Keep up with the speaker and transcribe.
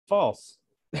false.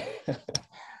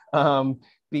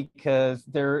 Because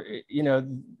there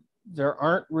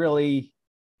aren't really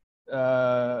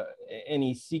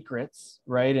any secrets,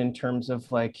 right? In terms of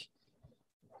like,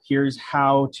 here's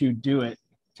how to do it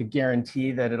to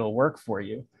guarantee that it'll work for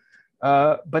you.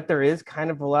 But there is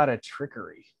kind of a lot of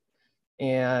trickery.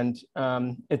 And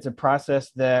it's a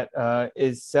process that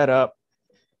is set up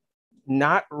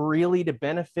not really to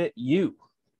benefit you.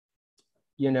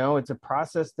 It's a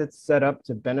process that's set up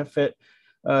to benefit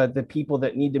the people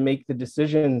that need to make the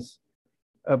decisions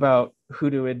about who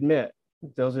to admit.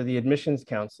 Those are the admissions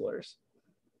counselors.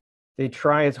 They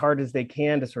try as hard as they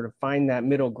can to sort of find that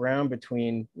middle ground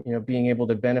between, being able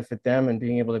to benefit them and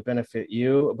being able to benefit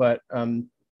you. But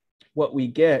what we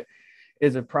get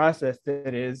is a process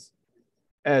that is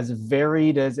as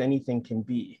varied as anything can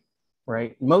be,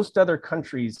 right? Most other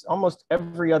countries, almost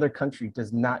every other country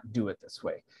does not do it this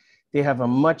way. They have a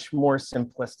much more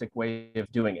simplistic way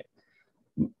of doing it.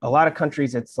 A lot of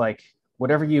countries, it's like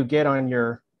whatever you get on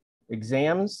your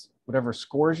exams, whatever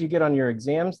scores you get on your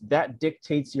exams, that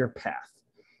dictates your path.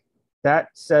 That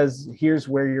says, here's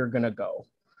where you're going to go.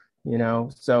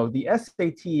 So the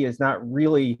SAT is not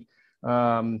really,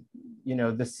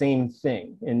 the same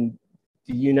thing. In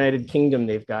the United Kingdom,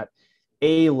 they've got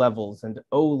A levels and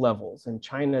O levels. In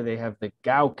China, they have the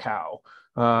Gaokao.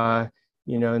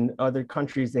 In other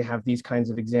countries, they have these kinds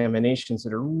of examinations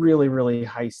that are really, really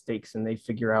high stakes, and they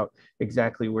figure out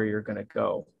exactly where you're going to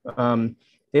go.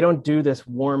 They don't do this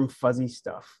warm, fuzzy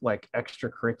stuff like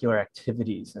extracurricular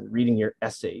activities and reading your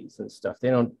essays and stuff. They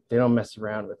don't mess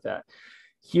around with that.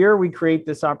 Here, we create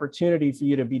this opportunity for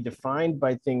you to be defined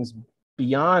by things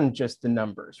beyond just the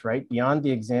numbers, right? Beyond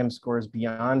the exam scores,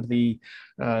 beyond the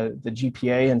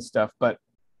GPA and stuff. But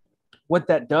what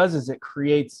that does is it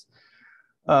creates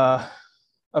a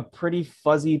pretty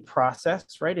fuzzy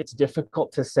process, right? It's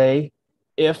difficult to say,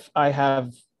 if I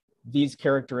have these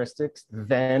characteristics,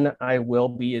 then I will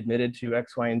be admitted to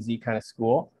X, Y, and Z kind of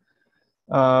school.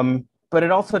 But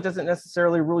it also doesn't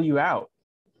necessarily rule you out,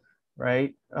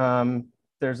 right?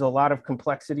 There's a lot of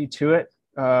complexity to it.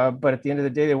 But at the end of the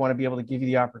day, they want to be able to give you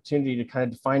the opportunity to kind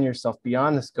of define yourself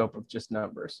beyond the scope of just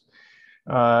numbers.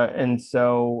 And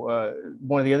so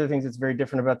one of the other things that's very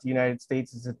different about the United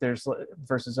States is that there's,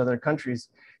 versus other countries,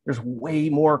 there's way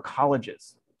more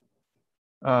colleges,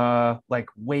 like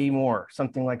way more,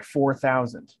 something like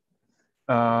 4,000.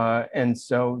 And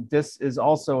so this is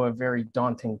also a very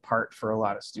daunting part for a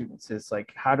lot of students. It's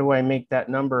like, how do I make that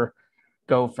number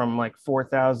go from like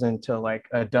 4,000 to like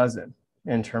a dozen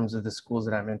in terms of the schools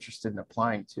that I'm interested in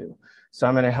applying to? So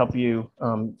I'm going to help you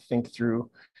think through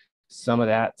some of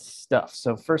that stuff.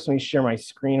 So first, let me share my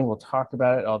screen. We'll talk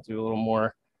about it. I'll do a little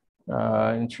more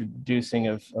introducing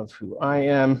of who I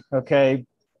am. Okay.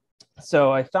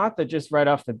 So I thought that just right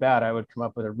off the bat, I would come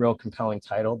up with a real compelling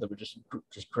title that would just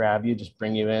grab you, just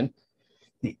bring you in.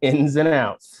 The ins and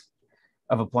outs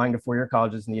of applying to four-year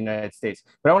colleges in the United States.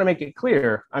 But I want to make it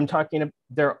clear, I'm talking,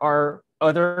 there are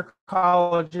other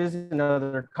colleges in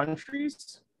other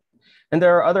countries, and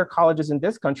there are other colleges in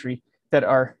this country that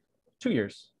are 2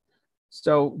 years.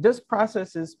 So this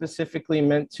process is specifically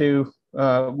meant to,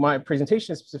 my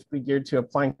presentation is specifically geared to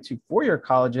applying to four-year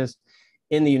colleges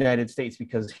in the United States,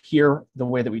 because here, the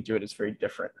way that we do it is very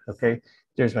different, okay?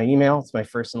 There's my email. It's my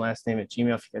first and last name at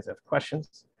Gmail if you guys have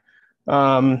questions.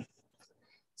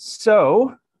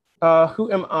 So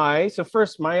who am I? So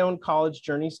first, my own college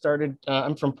journey started,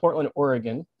 I'm from Portland,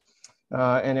 Oregon,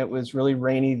 and it was really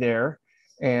rainy there.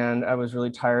 And I was really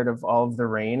tired of all of the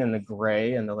rain and the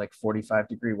gray and the like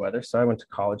 45-degree weather. So I went to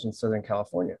college in Southern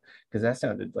California because that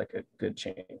sounded like a good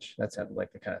change. That sounded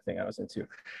like the kind of thing I was into.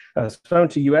 So I went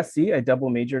to USC. I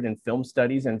double majored in film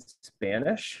studies and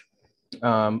Spanish.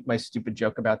 My stupid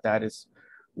joke about that is,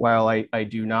 while I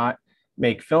do not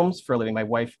make films for a living, my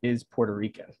wife is Puerto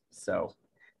Rican. So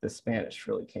the Spanish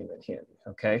really came in handy,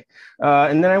 okay?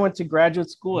 And then I went to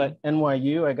graduate school at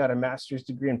NYU. I got a master's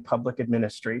degree in public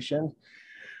administration.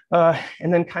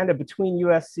 And then kind of between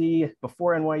USC,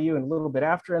 before NYU, and a little bit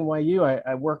after NYU,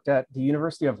 I worked at the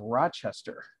University of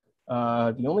Rochester,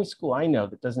 the only school I know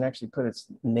that doesn't actually put its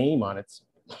name on its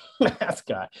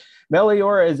mascot.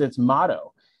 Meliora is its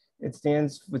motto. It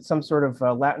stands with some sort of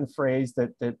Latin phrase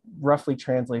that roughly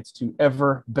translates to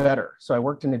ever better. So I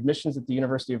worked in admissions at the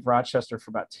University of Rochester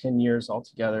for about 10 years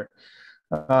altogether.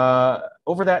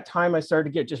 Over that time, I started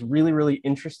to get just really, really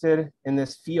interested in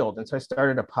this field. And so I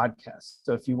started a podcast.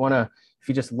 So if you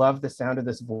just love the sound of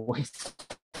this voice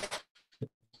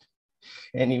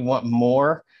and you want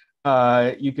more,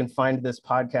 You can find this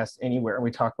podcast anywhere.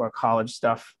 We talk about college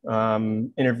stuff,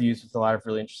 interviews with a lot of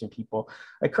really interesting people.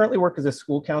 I currently work as a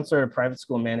school counselor at a private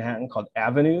school in Manhattan called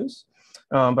Avenues.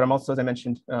 But I'm also, as I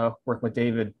mentioned, working with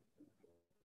David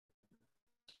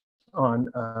on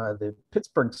the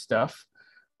Pittsburgh stuff,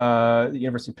 the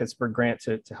University of Pittsburgh grant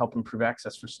to help improve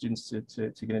access for students to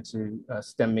get into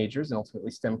STEM majors and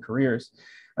ultimately STEM careers.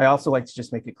 I also like to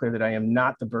just make it clear that I am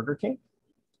not the Burger King.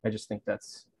 I just think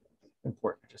that's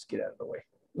important to just get out of the way.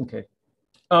 Okay.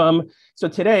 So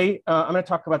today, I'm going to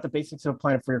talk about the basics of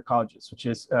applying for your colleges, which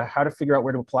is how to figure out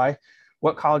where to apply,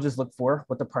 what colleges look for,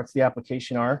 what the parts of the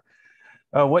application are,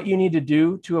 what you need to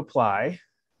do to apply,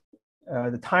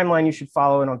 the timeline you should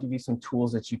follow, and I'll give you some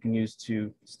tools that you can use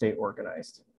to stay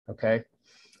organized. Okay.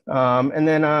 And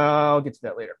then I'll get to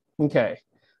that later. Okay.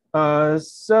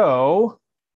 So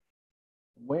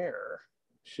where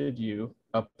should you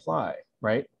apply,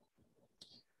 right?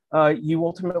 You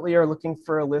ultimately are looking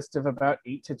for a list of about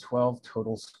 8 to 12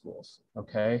 total schools,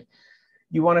 okay?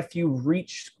 You want a few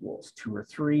reach schools, 2 or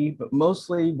 3, but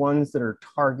mostly ones that are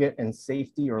target and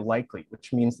safety or likely,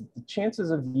 which means that the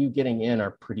chances of you getting in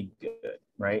are pretty good,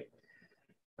 right?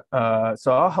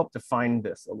 So I'll help define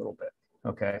this a little bit,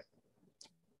 okay?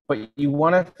 But you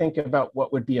want to think about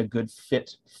what would be a good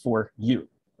fit for you,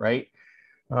 right?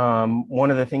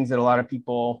 One of the things that a lot of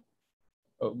people,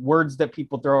 words that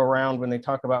people throw around when they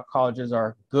talk about colleges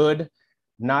are good,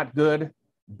 not good,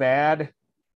 bad,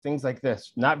 things like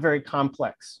this. Not very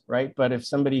complex, right? But if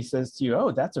somebody says to you,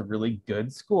 oh, that's a really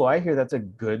good school, I hear that's a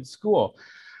good school.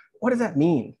 What does that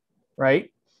mean,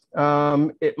 right?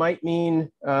 It might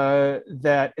mean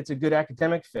that it's a good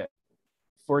academic fit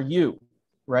for you,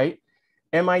 right?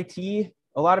 MIT,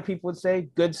 a lot of people would say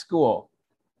good school,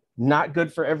 not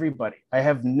good for everybody. I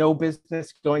have no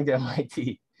business going to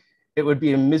MIT. It would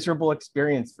be a miserable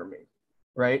experience for me,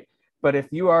 right? But if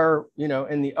you are,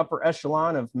 in the upper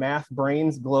echelon of math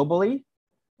brains globally,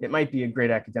 it might be a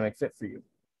great academic fit for you.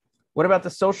 What about the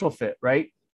social fit,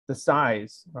 right? The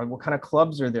size, what kind of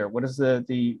clubs are there? What does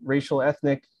the racial,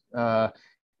 ethnic,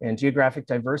 and geographic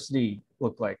diversity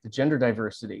look like? The gender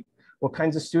diversity? What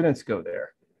kinds of students go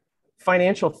there?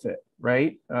 Financial fit,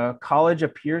 right? College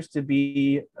appears to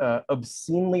be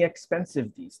obscenely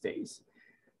expensive these days.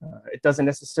 It doesn't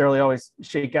necessarily always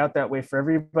shake out that way for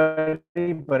everybody,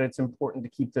 but it's important to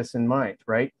keep this in mind,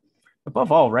 right?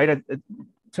 Above all, right,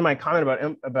 to my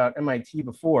comment about MIT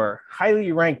before,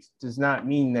 highly ranked does not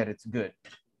mean that it's good.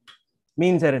 It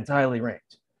means that it's highly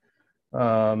ranked.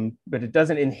 But it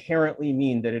doesn't inherently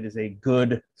mean that it is a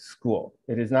good school.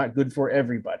 It is not good for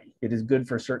everybody. It is good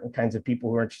for certain kinds of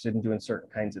people who are interested in doing certain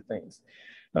kinds of things.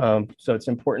 So it's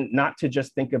important not to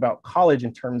just think about college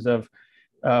in terms of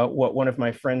what one of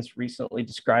my friends recently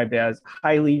described as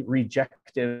highly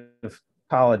rejective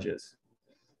colleges,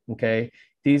 okay?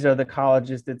 These are the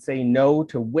colleges that say no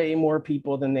to way more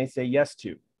people than they say yes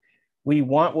to. We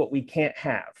want what we can't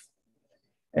have.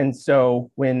 And so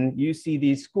when you see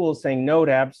these schools saying no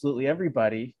to absolutely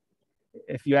everybody,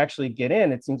 if you actually get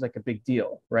in, it seems like a big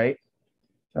deal, right?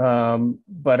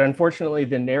 But unfortunately,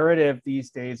 the narrative these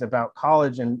days about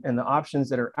college and the options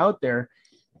that are out there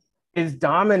is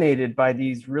dominated by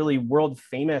these really world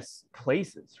famous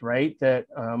places, right? That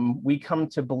we come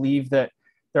to believe that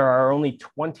there are only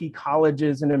 20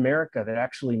 colleges in America that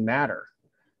actually matter.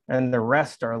 And the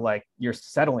rest are like, you're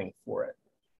settling for it.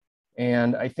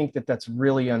 And I think that that's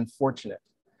really unfortunate.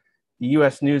 The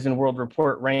US News and World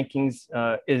Report rankings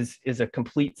is a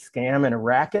complete scam and a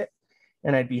racket.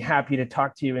 And I'd be happy to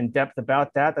talk to you in depth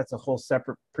about that. That's a whole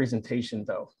separate presentation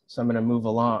though. So I'm gonna move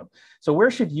along. So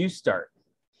where should you start?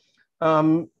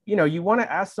 You want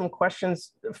to ask some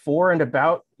questions for and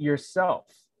about yourself,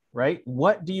 right?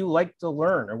 What do you like to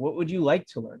learn, or what would you like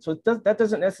to learn? So that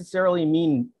doesn't necessarily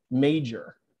mean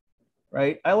major,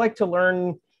 right? I like to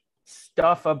learn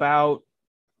stuff about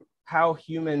how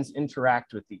humans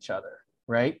interact with each other,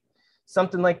 right?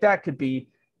 Something like that could be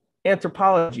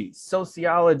anthropology,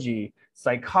 sociology,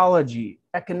 psychology,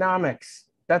 economics.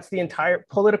 That's the entire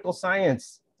political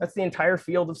science. That's the entire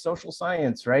field of social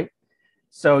science, right?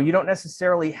 So you don't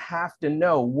necessarily have to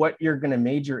know what you're going to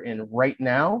major in right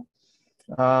now,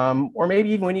 or maybe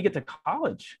even when you get to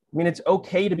college. I mean, it's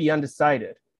okay to be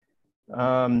undecided,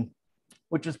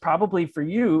 which is probably for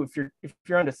you. If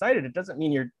you're undecided, it doesn't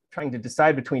mean you're trying to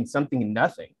decide between something and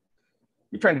nothing.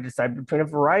 You're trying to decide between a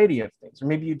variety of things, or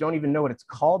maybe you don't even know what it's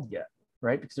called yet,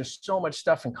 right? Because there's so much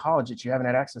stuff in college that you haven't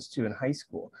had access to in high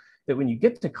school that when you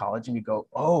get to college and you go,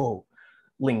 oh,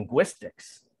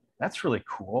 linguistics. That's really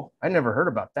cool. I never heard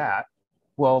about that.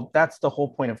 Well, that's the whole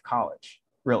point of college,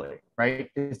 really, right?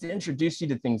 Is to introduce you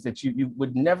to things that you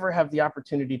would never have the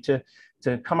opportunity to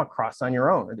come across on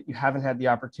your own, or that you haven't had the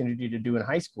opportunity to do in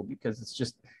high school, because it's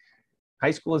just,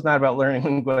 high school is not about learning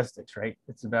linguistics, right?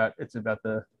 It's about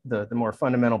the more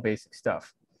fundamental basic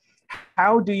stuff.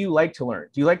 How do you like to learn?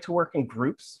 Do you like to work in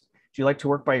groups? Do you like to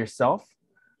work by yourself?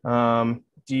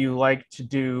 Do you like to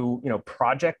do,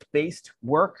 project-based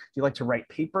work? Do you like to write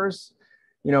papers?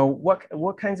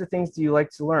 What kinds of things do you like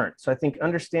to learn? So I think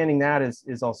understanding that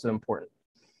is also important.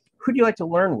 Who do you like to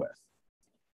learn with,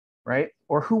 right?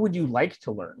 Or who would you like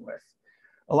to learn with?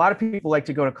 A lot of people like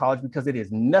to go to college because it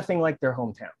is nothing like their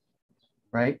hometown,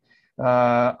 right?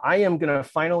 I am gonna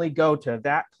finally go to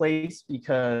that place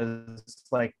because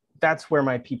like that's where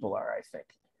my people are, I think.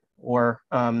 Or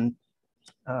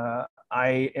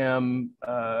I am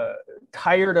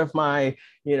tired of my,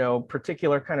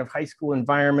 particular kind of high school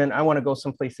environment. I want to go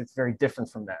someplace that's very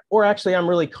different from that. Or actually, I'm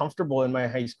really comfortable in my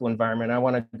high school environment. I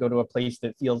want to go to a place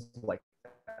that feels like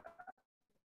that,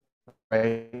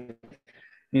 right?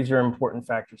 These are important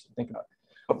factors to think about.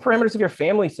 What parameters of your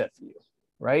family set for you,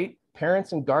 right?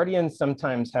 Parents and guardians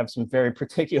sometimes have some very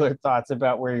particular thoughts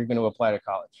about where you're going to apply to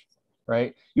college,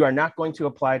 right? You are not going to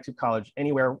apply to college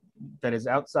anywhere that is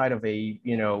outside of a,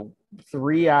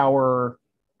 3-hour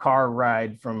car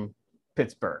ride from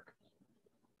Pittsburgh.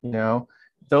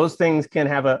 Those things can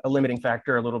have a limiting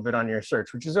factor a little bit on your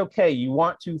search, which is okay. You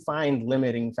want to find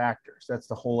limiting factors. That's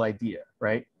the whole idea,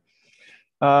 right?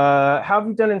 How have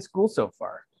you done in school so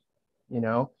far?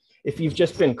 If you've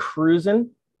just been cruising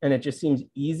and it just seems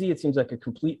easy, it seems like a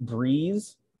complete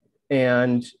breeze,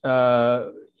 and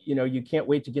you can't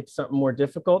wait to get to something more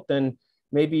difficult, then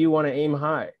maybe you want to aim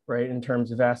high, right, in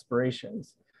terms of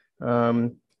aspirations.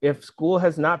 If school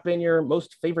has not been your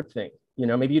most favorite thing,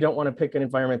 maybe you don't want to pick an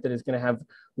environment that is going to have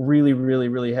really, really,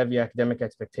 really heavy academic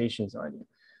expectations on you.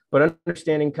 But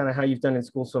understanding kind of how you've done in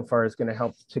school so far is going to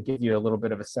help to give you a little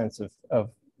bit of a sense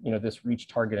of this reach,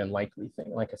 target, and likely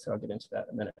thing. Like I said, I'll get into that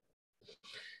in a minute.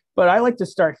 But I like to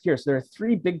start here. So there are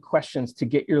 3 big questions to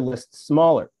get your list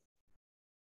smaller.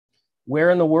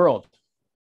 Where in the world?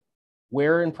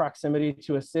 Where in proximity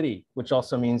to a city? Which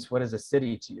also means, what is a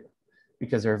city to you?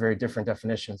 Because there are very different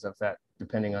definitions of that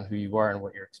depending on who you are and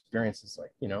what your experience is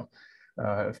like.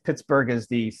 If Pittsburgh is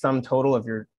the sum total of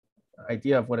your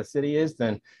idea of what a city is,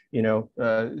 then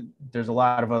there's a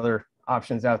lot of other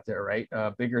options out there, right?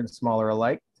 Bigger and smaller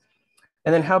alike.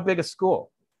 And then how big a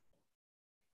school?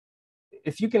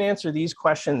 If you can answer these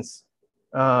questions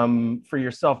for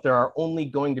yourself, there are only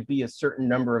going to be a certain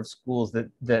number of schools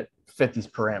that fit these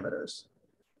parameters,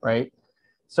 right?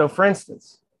 So for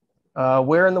instance,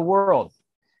 where in the world?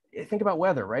 Think about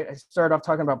weather, right? I started off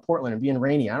talking about Portland and being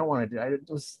rainy. I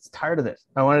was tired of this.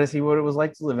 I wanted to see what it was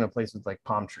like to live in a place with like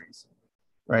palm trees,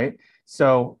 right?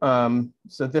 So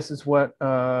this is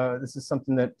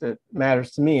something that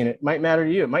matters to me, and it might matter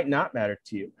to you. It might not matter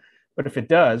to you. But if it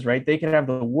does, right, they can have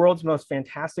the world's most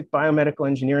fantastic biomedical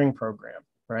engineering program,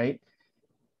 right?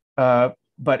 But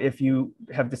if you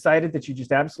have decided that you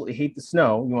just absolutely hate the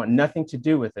snow, you want nothing to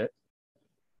do with it,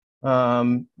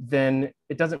 then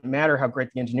it doesn't matter how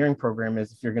great the engineering program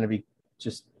is if you're going to be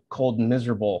just cold and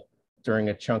miserable during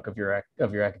a chunk of your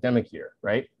academic year,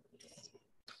 right?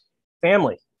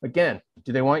 Family, again,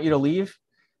 do they want you to leave?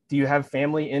 Do you have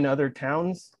family in other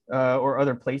towns or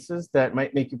other places that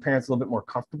might make your parents a little bit more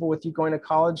comfortable with you going to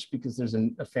college because there's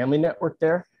a family network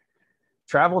there?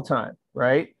 Travel time,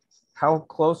 right? How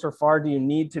close or far do you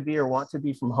need to be or want to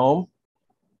be from home?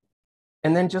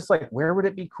 And then just like, where would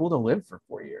it be cool to live for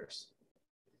 4 years?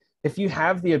 If you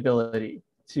have the ability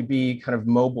to be kind of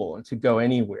mobile and to go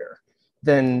anywhere,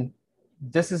 then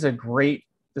this is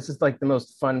like the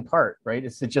most fun part, right?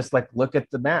 It's to just like look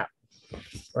at the map,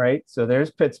 right? So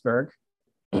there's Pittsburgh.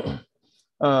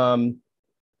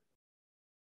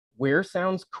 Where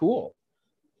sounds cool?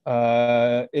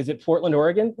 Is it Portland,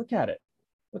 Oregon? Look at it,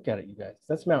 you guys.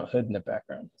 That's Mount Hood in the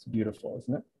background. It's beautiful,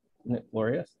 isn't it? Isn't it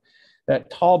glorious?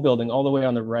 That tall building all the way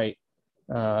on the right.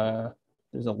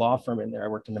 There's a law firm in there. I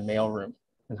worked in the mailroom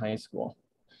in high school.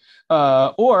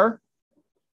 Or,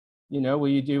 will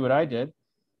you do what I did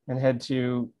and head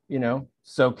to,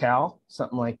 SoCal,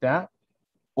 something like that,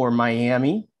 or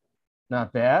Miami,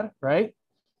 not bad, right?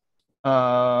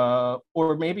 Or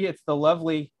maybe it's the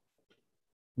lovely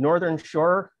Northern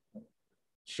Shore,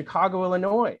 Chicago,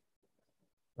 Illinois,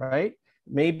 right?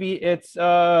 Maybe it's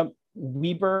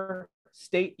Weber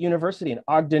State University in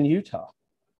Ogden, Utah.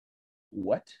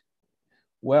 What?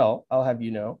 Well, I'll have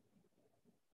you know,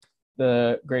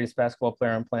 the greatest basketball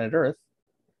player on planet Earth,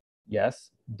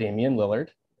 yes, Damian Lillard,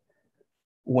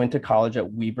 went to college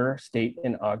at Weber State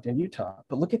in Ogden, Utah.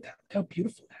 But look at that, look how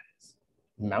beautiful that is.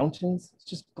 mountains. It's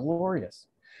just glorious.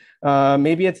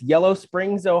 Maybe it's Yellow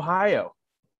Springs, Ohio.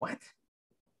 What?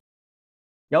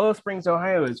 Yellow Springs,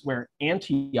 Ohio is where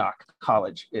Antioch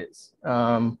College is,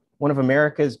 one of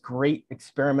America's great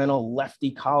experimental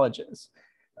lefty colleges.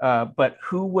 But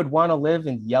who would want to live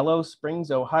in Yellow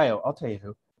Springs, Ohio? I'll tell you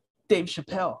who. Dave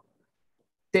Chappelle.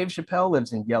 Dave Chappelle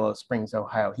lives in Yellow Springs,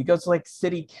 Ohio. He goes to like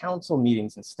city council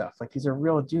meetings and stuff. Like he's a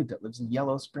real dude that lives in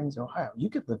Yellow Springs, Ohio. You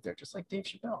could live there just like Dave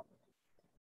Chappelle.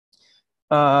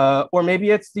 Or maybe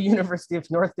it's the University of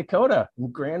North Dakota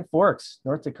in Grand Forks,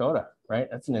 North Dakota, right?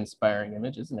 That's an inspiring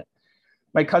image, isn't it?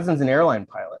 My cousin's an airline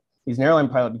pilot. He's an airline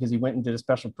pilot because he went and did a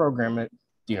special program at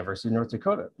the University of North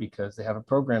Dakota because they have a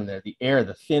program there. The air,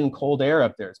 the thin, cold air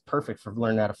up there is perfect for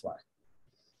learning how to fly.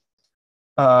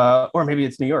 Or maybe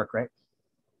it's New York, right?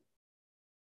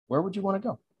 Where would you want to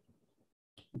go?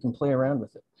 You can play around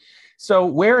with it. So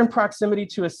where in proximity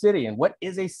to a city, and what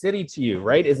is a city to you,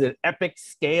 right? Is it epic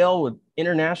scale with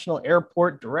international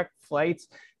airport, direct flights,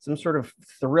 some sort of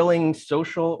thrilling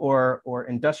social or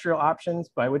industrial options,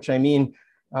 by which I mean,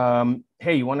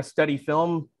 hey, you want to study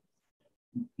film?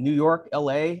 New York,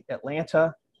 LA,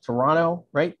 Atlanta, Toronto,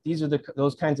 right? These are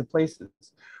those kinds of places.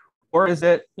 Or is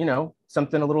it, you know,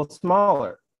 something a little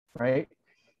smaller, right?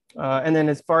 And then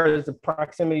as far as the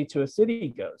proximity to a city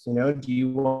goes, you know, do you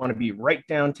want to be right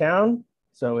downtown?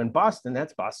 So in Boston,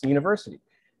 that's Boston University.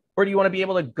 Or do you want to be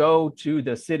able to go to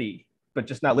the city, but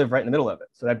just not live right in the middle of it?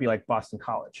 So that'd be like Boston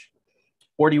College.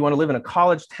 Or do you want to live in a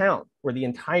college town where the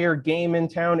entire game in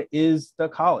town is the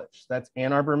college? That's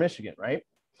Ann Arbor, Michigan, right?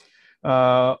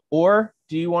 Or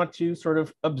do you want to sort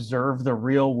of observe the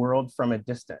real world from a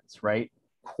distance, right?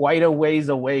 Quite a ways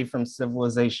away from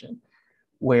civilization,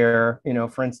 where, you know,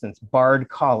 for instance, Bard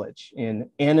College in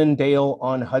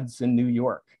Annandale-on-Hudson, New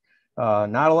York.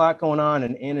 Not a lot going on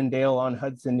in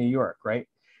Annandale-on-Hudson, New York, right?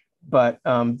 But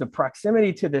the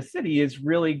proximity to the city is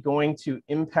really going to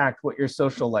impact what your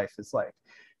social life is like.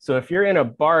 So if you're in a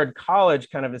Bard College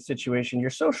kind of a situation,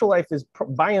 your social life is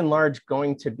by and large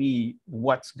going to be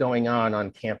what's going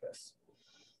on campus.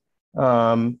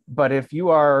 But if you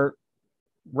are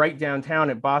right downtown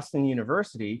at Boston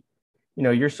University, you know,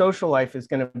 your social life is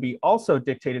going to be also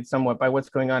dictated somewhat by what's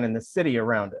going on in the city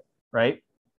around it, right?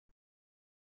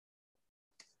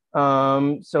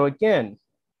 So again,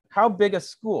 how big a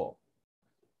school?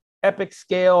 Epic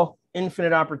scale,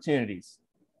 infinite opportunities.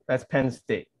 That's Penn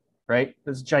State, right?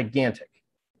 That's gigantic.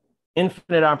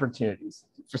 Infinite opportunities.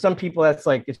 For some people, that's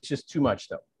like, it's just too much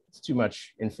though. It's too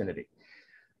much infinity.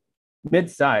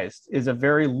 Mid-sized is a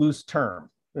very loose term.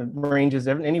 It ranges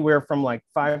anywhere from like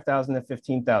 5,000 to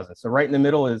 15,000. So right in the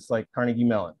middle is like Carnegie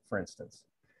Mellon, for instance.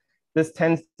 This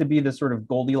tends to be the sort of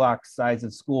Goldilocks size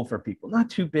of school for people. Not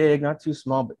too big, not too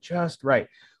small, but just right.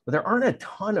 But there aren't a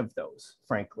ton of those,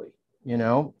 frankly, you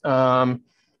know?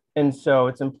 And so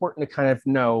it's important to kind of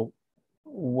know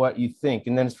what you think.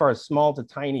 And then as far as small to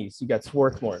tiny, so you got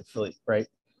Swarthmore in Philly, right?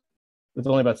 With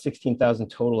only about 16,000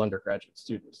 total undergraduate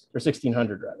students, or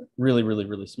 1,600 rather, really, really,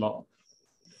 really small.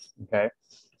 Okay,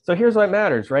 so here's what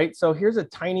matters, right? So here's a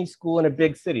tiny school in a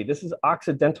big city. This is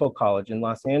Occidental College in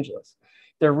Los Angeles.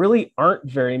 There really aren't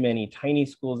very many tiny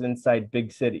schools inside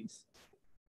big cities.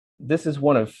 This is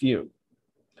one of few.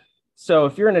 So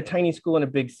if you're in a tiny school in a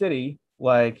big city,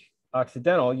 like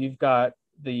Occidental, you've got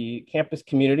the campus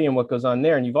community and what goes on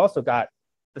there. And you've also got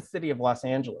the city of Los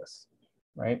Angeles,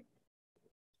 right?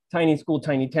 Tiny school,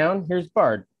 tiny town. Here's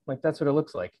Bard. Like that's what it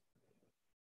looks like.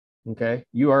 Okay,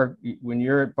 when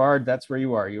you're at Bard, that's where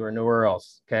you are. You are nowhere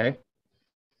else. Okay.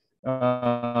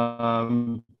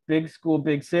 Big school,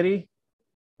 big city,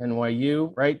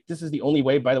 NYU, right? This is the only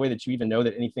way, by the way, that you even know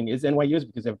that anything is NYU is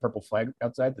because they have a purple flag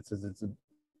outside that says it's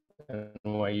an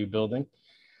NYU building.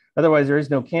 Otherwise, there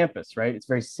is no campus, right? It's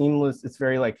very seamless. It's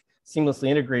very like seamlessly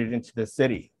integrated into the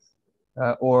city.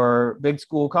 Or big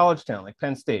school, college town like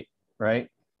Penn State, right?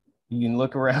 You can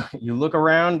look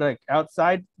around like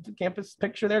outside the campus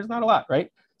picture, there's not a lot,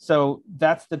 right? So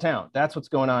that's the town. That's what's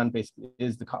going on basically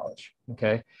is the college,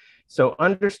 okay? So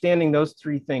understanding those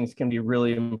three things can be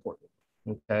really important,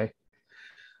 okay?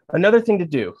 Another thing to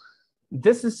do,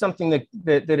 this is something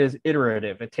that is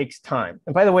iterative. It takes time.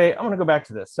 And by the way, I want to go back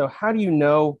to this. So how do you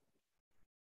know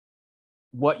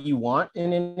what you want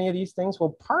in any of these things?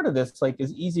 Well, part of this like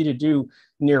is easy to do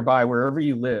nearby wherever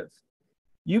you live.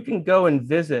 You can go and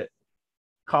visit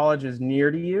colleges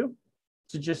near to you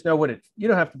to just know you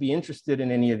don't have to be interested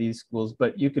in any of these schools,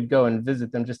 but you could go and visit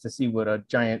them just to see what a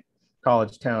giant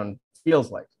college town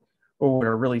feels like, or what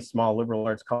a really small liberal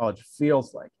arts college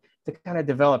feels like, to kind of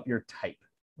develop your type,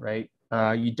 right?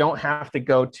 You don't have to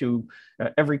go to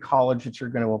every college that you're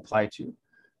going to apply to.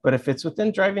 But if it's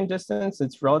within driving distance,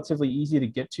 it's relatively easy to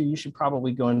get to, you should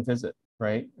probably go and visit,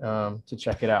 right? To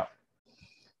check it out.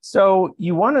 So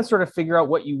you want to sort of figure out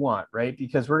what you want, right?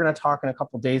 Because we're going to talk in a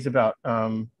couple of days about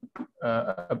a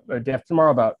day after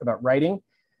tomorrow about writing.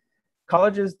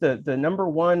 Colleges, the number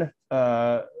one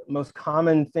most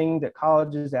common thing that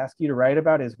colleges ask you to write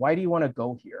about is, why do you want to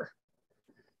go here?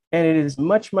 And it is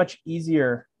much, much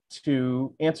easier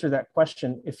to answer that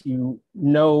question if you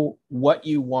know what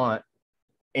you want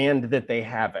and that they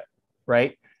have it,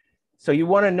 right? So you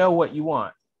want to know what you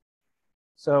want.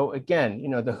 So again, you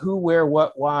know, the who, where,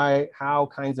 what, why, how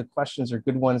kinds of questions are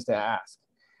good ones to ask.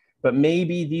 But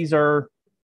maybe these are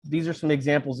some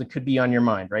examples that could be on your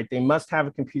mind, right? They must have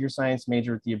a computer science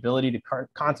major with the ability to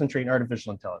concentrate in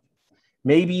artificial intelligence.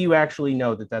 Maybe you actually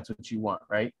know that that's what you want,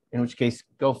 right? In which case,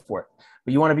 go for it.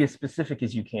 But you want to be as specific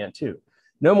as you can too.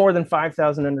 No more than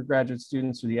 5,000 undergraduate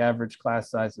students, or the average class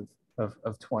size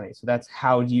of 20. So that's,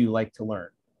 how do you like to learn?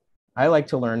 I like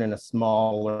to learn in a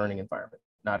small learning environment,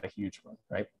 not a huge one,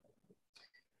 right?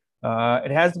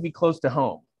 It has to be close to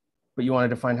home, but you want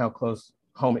to define how close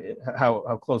home,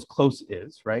 how close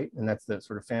is, right? And that's the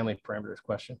sort of family parameters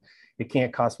question. It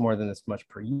can't cost more than this much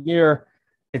per year.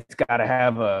 It's got to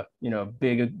have a, you know,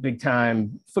 big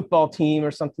time football team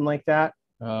or something like that.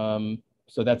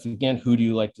 So that's, again, who do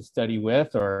you like to study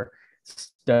with or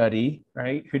study,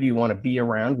 right? Who do you want to be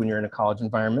around when you're in a college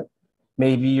environment?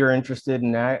 Maybe you're interested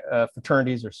in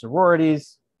fraternities or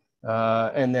sororities.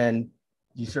 And then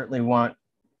you certainly want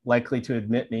likely to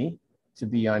admit me to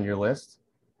be on your list.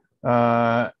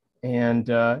 Yeah,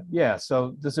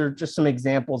 so those are just some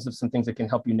examples of some things that can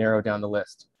help you narrow down the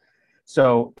list.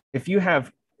 So if you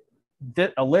have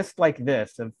a list like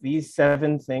this of these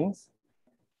 7 things,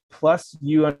 plus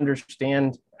you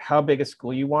understand how big a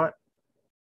school you want,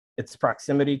 its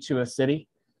proximity to a city,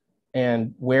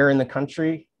 and where in the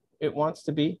country it wants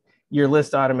to be, your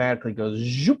list automatically goes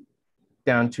zoop,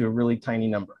 down to a really tiny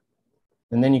number.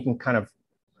 And then you can kind of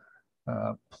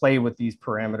play with these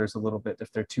parameters a little bit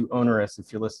if they're too onerous,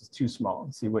 if your list is too small,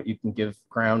 and see what you can give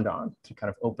ground on to kind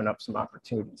of open up some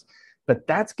opportunities. But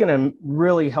that's going to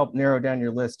really help narrow down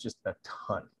your list just a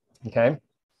ton, okay?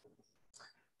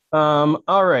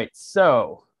 All right,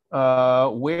 so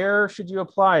where should you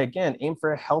apply? Again, aim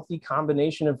for a healthy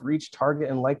combination of reach, target,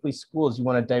 and likely schools. You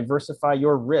want to diversify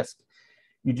your risk.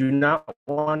 You do not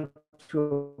want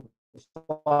to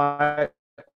apply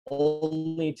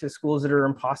only to schools that are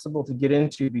impossible to get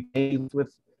into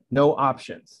with no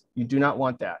options. You do not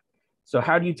want that. So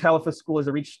how do you tell if a school is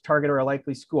a reach, target, or a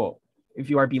likely school? If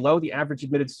you are below the average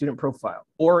admitted student profile,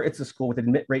 or it's a school with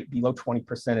admit rate below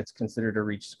 20%, it's considered a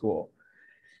reach school.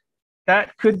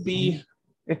 That could be,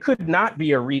 it could not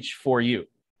be a reach for you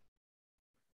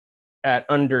at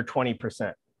under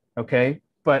 20%, okay?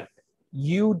 But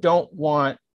you don't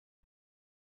want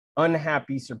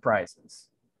unhappy surprises.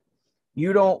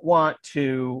 You don't want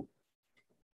to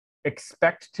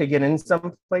expect to get in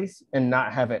someplace and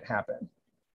not have it happen.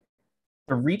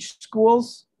 The reach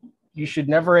schools, you should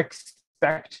never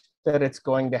expect that it's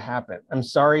going to happen. I'm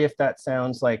sorry if that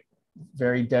sounds like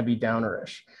very Debbie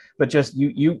Downer-ish, but just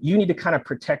you need to kind of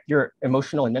protect your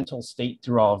emotional and mental state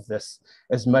through all of this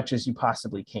as much as you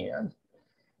possibly can.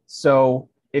 So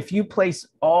if you place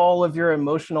all of your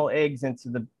emotional eggs into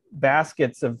the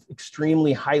baskets of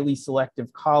extremely highly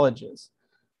selective colleges,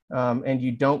 and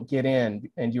you don't get in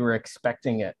and you were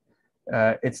expecting it,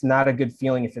 it's not a good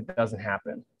feeling if it doesn't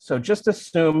happen. So just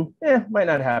assume, might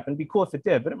not happen. Be cool if it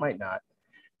did, but it might not.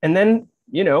 And then,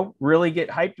 you know, really get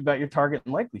hyped about your target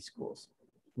and likely schools,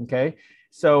 okay?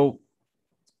 So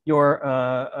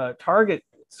your target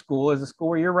school is a school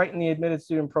where you're right in the admitted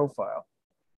student profile,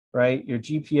 right? Your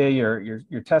GPA,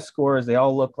 your test scores, they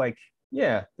all look like,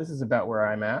 yeah, this is about where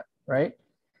I'm at, right?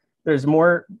 There's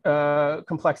more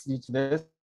complexity to this,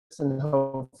 and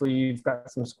hopefully you've got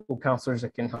some school counselors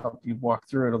that can help you walk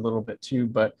through it a little bit too,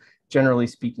 but generally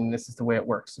speaking, this is the way it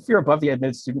works. If you're above the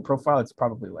admitted student profile, it's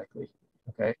probably likely,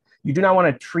 okay? You do not want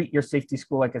to treat your safety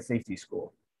school like a safety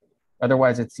school.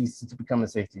 Otherwise, it ceases to become a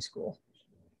safety school,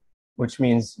 which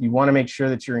means you want to make sure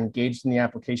that you're engaged in the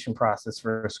application process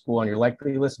for a school on your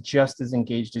likely list, just as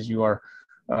engaged as you are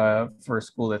for a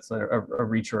school that's a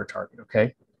reach or a target,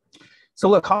 okay? So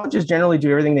look, colleges generally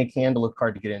do everything they can to look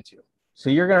hard to get into. So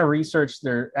you're going to research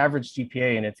their average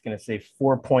GPA and it's going to say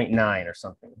 4.9 or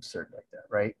something absurd like that,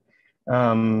 right?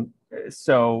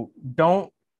 So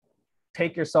don't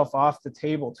take yourself off the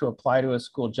table to apply to a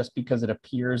school just because it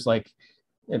appears like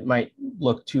it might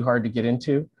look too hard to get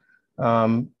into.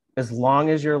 As long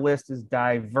as your list is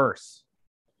diverse,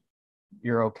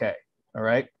 you're okay, all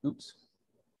right? Oops.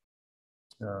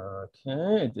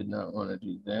 Okay, I did not want to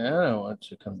do that. I want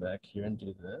to come back here and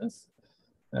do this.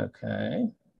 Okay.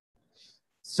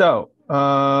 So,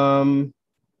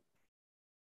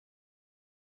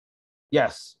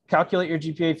 yes, calculate your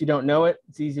GPA if you don't know it.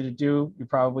 It's easy to do. You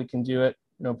probably can do it,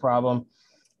 no problem.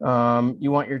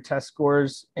 You want your test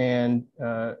scores and,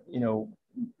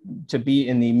 to be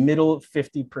in the middle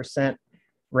 50%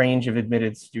 range of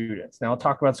admitted students. Now, I'll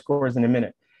talk about scores in a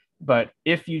minute, but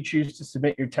if you choose to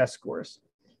submit your test scores,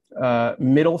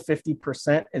 middle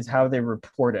 50% is how they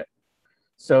report it.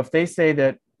 So if they say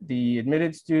that the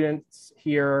admitted students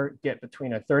here get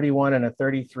between a 31 and a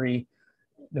 33,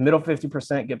 the middle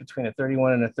 50% get between a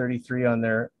 31 and a 33 on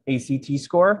their ACT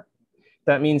score.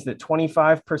 That means that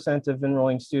 25% of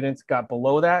enrolling students got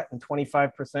below that and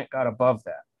 25% got above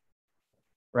that,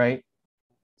 right?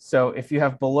 So if you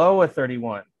have below a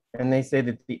 31 and they say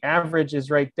that the average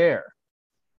is right there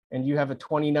and you have a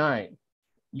 29,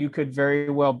 you could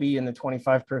very well be in the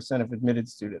 25% of admitted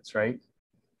students, right?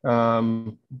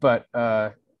 But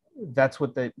that's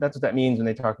what that means when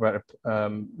they talk about a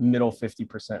middle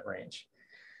 50% range.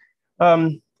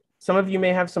 Some of you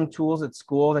may have some tools at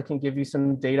school that can give you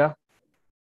some data.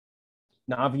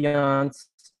 Naviance,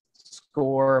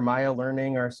 Score, Maya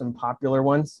Learning are some popular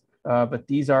ones, but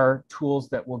these are tools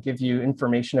that will give you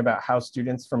information about how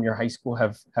students from your high school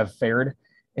have fared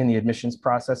in the admissions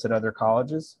process at other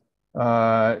colleges.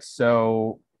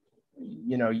 So,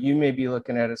 you may be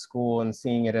looking at a school and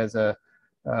seeing it as a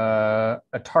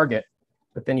target,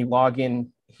 but then you log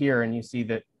in here and you see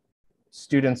that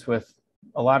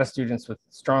a lot of students with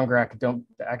stronger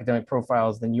academic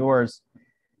profiles than yours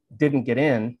didn't get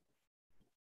in.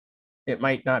 It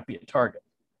might not be a target,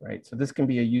 right? So this can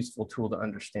be a useful tool to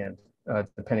understand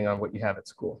depending on what you have at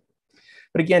school.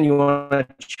 But again, you want to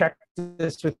check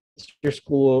this with your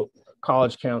school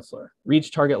college counselor.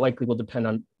 Reach target likely will depend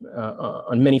on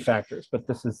many factors, but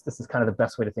this is kind of the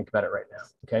best way to think about it right now.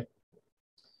 Okay.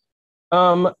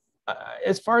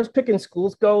 As far as picking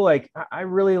schools go, like I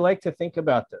really like to think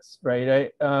about this,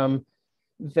 right?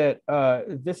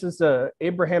 This is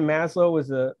Abraham Maslow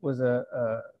was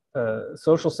a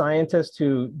social scientist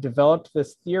who developed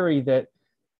this theory that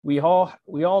we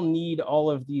all need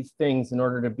all of these things in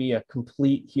order to be a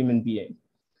complete human being,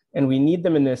 and we need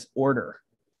them in this order,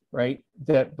 right?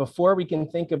 That before we can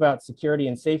think about security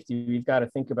and safety, we've got to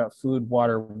think about food,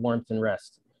 water, warmth, and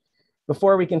rest.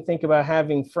 Before we can think about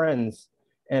having friends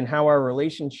and how our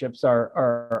relationships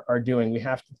are doing, we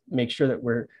have to make sure that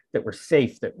we're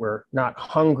safe, that we're not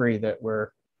hungry, that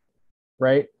we're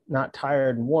not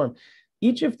tired and warm.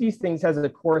 Each of these things has a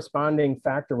corresponding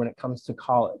factor when it comes to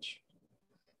college.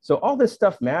 So all this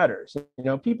stuff matters.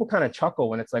 People kind of chuckle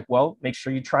when it's like, well, make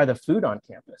sure you try the food on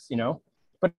campus,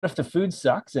 But if the food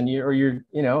sucks and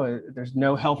there's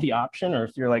no healthy option, or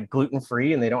if you're like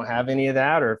gluten-free and they don't have any of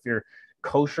that, or if you're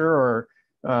kosher or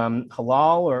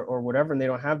halal or whatever, and they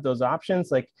don't have those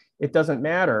options, like it doesn't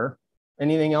matter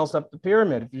anything else up the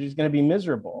pyramid if you're just going to be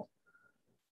miserable.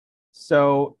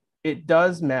 So it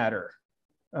does matter.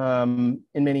 In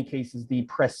many cases, the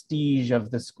prestige of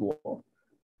the school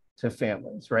to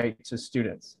families, right? To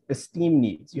students, esteem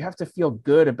needs. You have to feel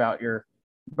good about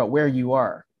where you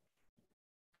are,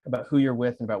 about who you're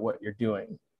with, and about what you're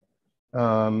doing.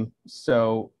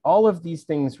 So all of these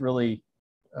things really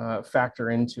factor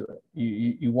into it.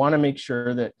 You want to make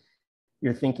sure that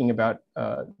you're thinking about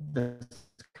this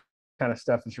kind of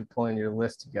stuff as you're pulling your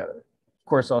list together. Of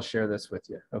course, I'll share this with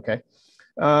you. Okay.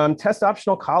 Test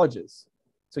optional colleges.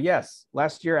 So yes,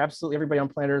 last year, absolutely everybody on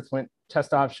planet Earth went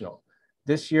test optional.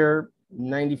 This year,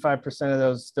 95% of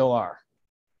those still are.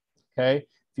 Okay.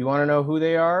 If you want to know who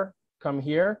they are, come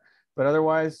here. But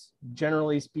otherwise,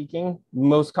 generally speaking,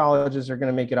 most colleges are going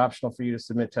to make it optional for you to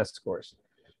submit test scores.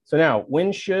 So now,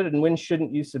 when should and when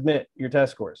shouldn't you submit your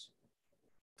test scores?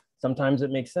 Sometimes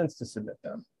it makes sense to submit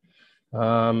them.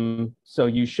 So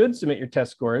you should submit your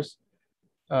test scores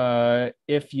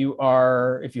if you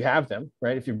have them,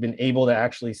 right? If you've been able to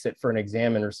actually sit for an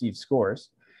exam and receive scores.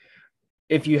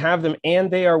 If you have them and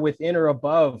they are within or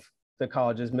above the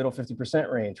college's middle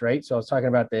 50% range, right? So I was talking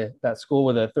about that school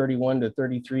with a 31 to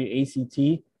 33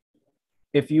 ACT.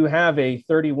 If you have a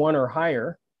 31 or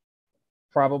higher,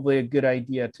 probably a good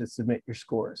idea to submit your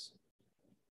scores.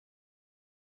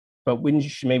 But when you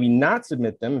should maybe not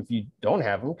submit them if you don't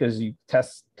have them because your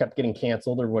tests kept getting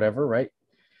canceled or whatever, right?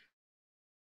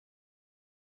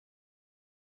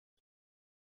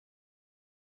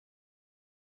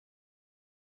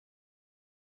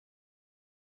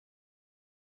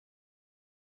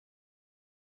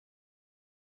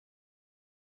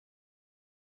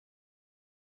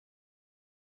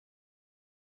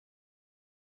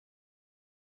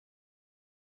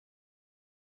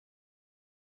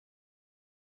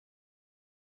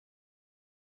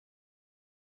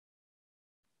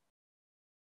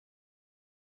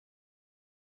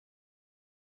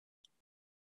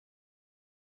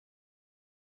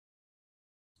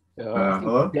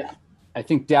 Hello? I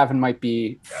think Davin might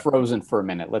be frozen for a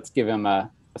minute. Let's give him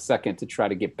a second to try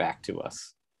to get back to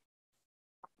us.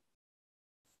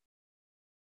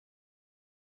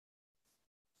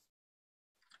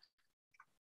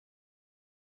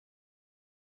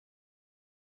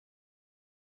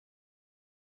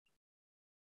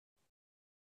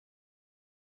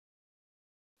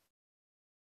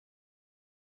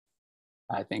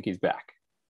 I think he's back.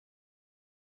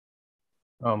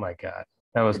 Oh my God.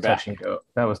 That was touch and go.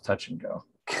 That was touch and go.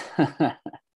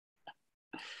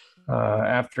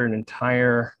 After an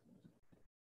entire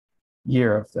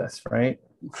year of this, right?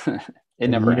 It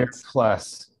never ends.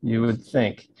 Plus, you would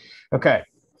think. Okay.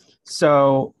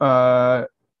 So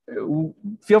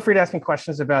feel free to ask me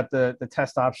questions about the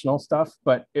test optional stuff,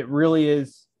 but it really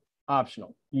is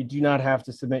optional. You do not have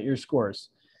to submit your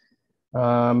scores.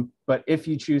 But if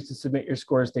you choose to submit your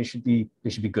scores, they should be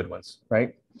good ones,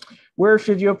 right? Where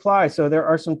should you apply? So there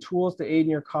are some tools to aid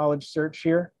in your college search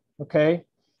here, okay?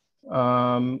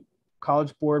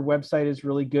 College Board website is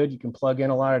really good. You can plug in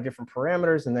a lot of different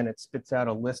parameters and then it spits out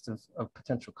a list of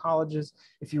potential colleges.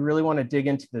 If you really want to dig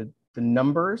into the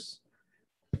numbers,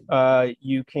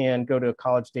 you can go to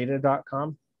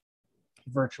collegedata.com,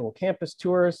 virtual campus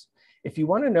tours. If you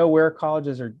want to know where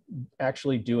colleges are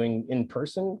actually doing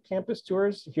in-person campus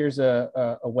tours, here's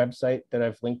a website that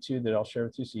I've linked to that I'll share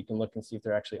with you so you can look and see if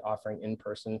they're actually offering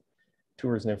in-person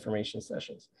tours and information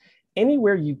sessions.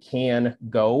 Anywhere you can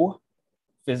go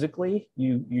physically,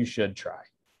 you should try.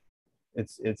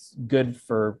 It's good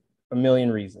for a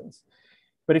million reasons.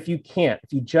 But if you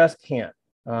just can't,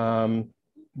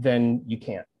 then you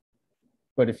can't.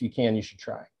 But if you can, you should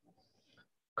try.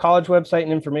 College website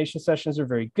and information sessions are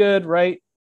very good, right?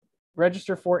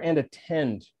 Register for and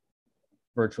attend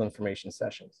virtual information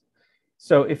sessions.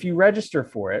 So if you register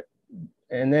for it,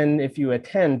 and then if you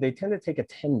attend, they tend to take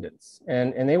attendance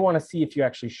and they want to see if you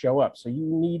actually show up. So you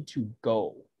need to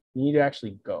go. You need to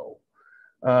actually go.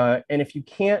 And if you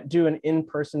can't do an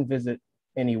in-person visit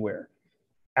anywhere,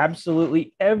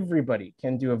 absolutely everybody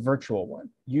can do a virtual one.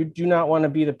 You do not want to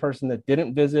be the person that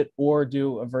didn't visit or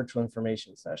do a virtual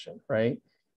information session, right?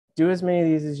 Do as many of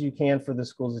these as you can for the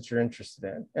schools that you're interested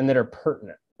in and that are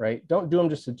pertinent, right? Don't do them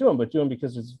just to do them, but do them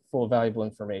because it's full of valuable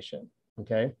information,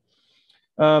 okay?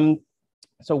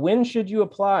 So when should you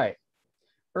apply?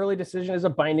 Early decision is a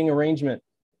binding arrangement.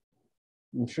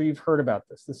 I'm sure you've heard about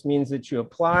this. This means that you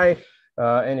apply,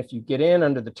 and if you get in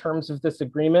under the terms of this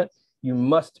agreement, you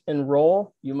must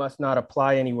enroll. You must not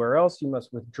apply anywhere else. You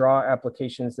must withdraw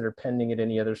applications that are pending at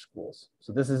any other schools.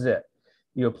 So this is it.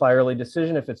 You apply early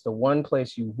decision. If it's the one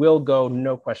place you will go,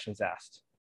 no questions asked.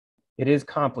 It is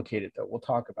complicated though. We'll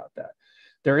talk about that.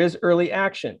 There is early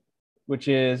action, which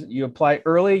is you apply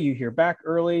early, you hear back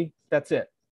early. That's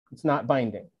it. It's not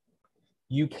binding.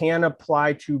 You can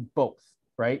apply to both,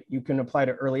 right? You can apply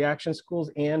to early action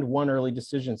schools and one early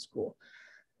decision school.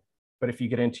 But if you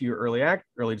get into your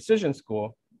early decision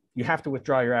school, you have to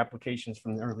withdraw your applications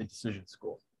from the early decision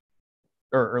school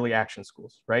or early action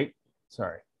schools, right?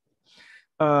 Sorry.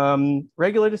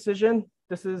 Regular decision,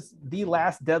 this is the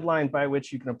last deadline by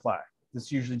which you can apply. This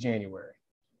is usually January,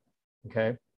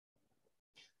 okay?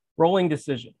 Rolling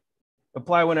decision,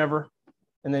 apply whenever,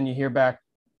 and then you hear back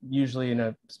usually in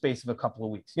a space of a couple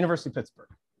of weeks. University of Pittsburgh.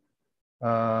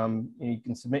 You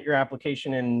can submit your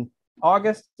application in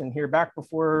August and hear back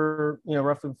before,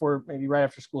 roughly before, maybe right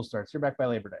after school starts, hear back by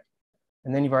Labor Day.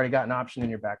 And then you've already got an option in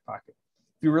your back pocket.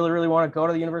 If you really, really want to go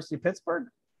to the University of Pittsburgh,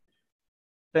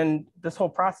 then this whole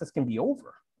process can be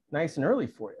over nice and early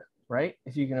for you, right?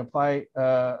 If you can apply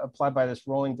by this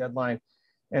rolling deadline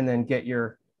and then get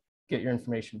your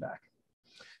information back.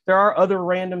 There are other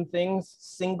random things,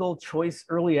 single choice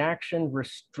early action,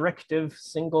 restrictive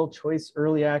single choice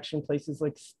early action, places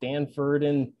like Stanford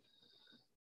and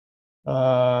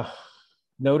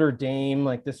Notre Dame,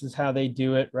 like this is how they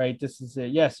do it, right? This is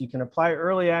it. Yes, you can apply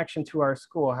early action to our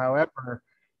school. However,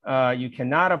 you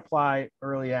cannot apply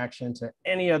early action to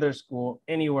any other school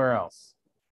anywhere else.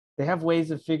 They have ways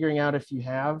of figuring out if you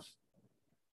have,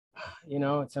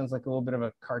 it sounds like a little bit of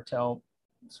a cartel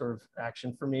sort of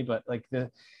action for me, but like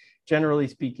generally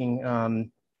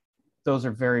speaking, those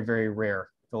are very, very rare.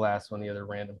 The last one, the other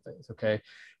random things, okay?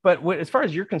 But as far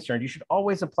as you're concerned, you should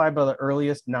always apply by the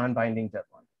earliest non-binding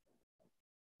deadline,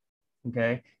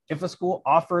 okay? If a school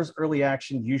offers early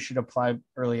action, you should apply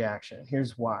early action.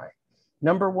 Here's why.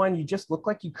 Number one, you just look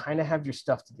like you kind of have your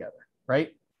stuff together,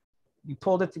 right? You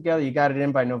pulled it together, you got it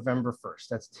in by November 1st.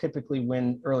 That's typically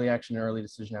when early action and early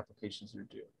decision applications are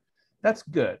due. That's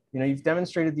good. You've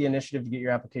demonstrated the initiative to get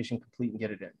your application complete and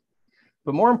get it in.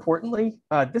 But more importantly,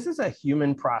 this is a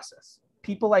human process.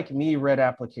 People like me read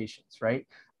applications, right?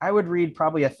 I would read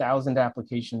probably 1,000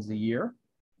 applications a year.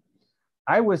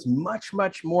 I was much,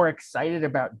 much more excited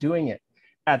about doing it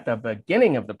at the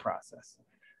beginning of the process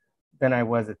than I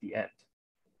was at the end,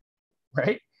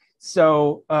 right?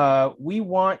 So we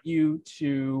want you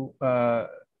to,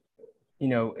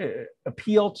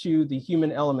 appeal to the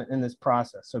human element in this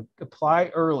process. So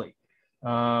apply early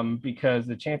because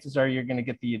the chances are you're going to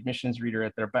get the admissions reader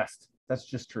at their best. That's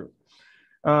just true.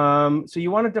 So you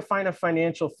want to define a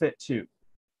financial fit too,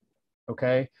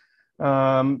 okay?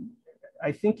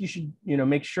 I think you should,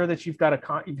 make sure that you've had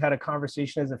a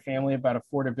conversation as a family about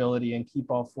affordability and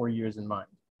keep all 4 years in mind.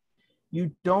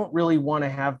 You don't really want to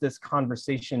have this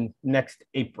conversation next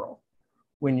April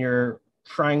when you're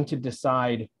trying to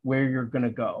decide where you're going to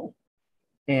go.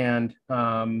 And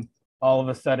all of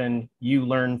a sudden you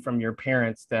learn from your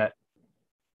parents that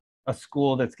a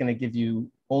school that's going to give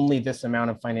you only this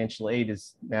amount of financial aid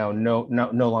is now no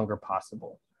longer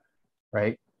possible,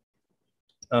 right?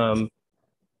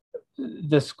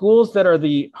 The schools that are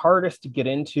the hardest to get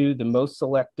into, the most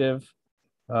selective,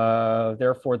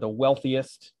 therefore the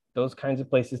wealthiest, those kinds of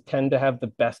places tend to have the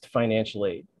best financial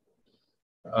aid,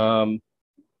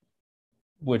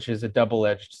 which is a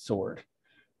double-edged sword.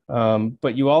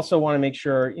 But you also want to make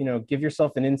sure, give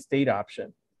yourself an in-state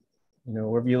option,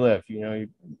 wherever you live. You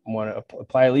want to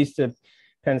apply at least to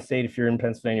Penn State if you're in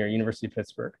Pennsylvania or University of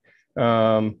Pittsburgh.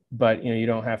 But, you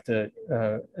don't have to,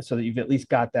 so that you've at least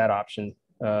got that option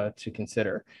to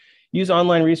consider. Use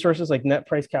online resources like net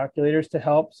price calculators to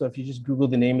help. So if you just Google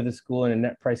the name of the school and a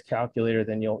net price calculator,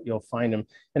 then you'll find them.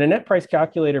 And a net price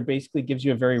calculator basically gives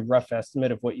you a very rough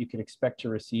estimate of what you could expect to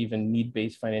receive in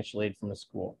need-based financial aid from a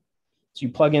school. So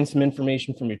you plug in some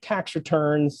information from your tax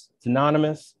returns, it's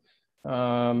anonymous,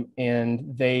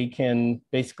 and they can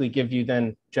basically give you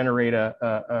generate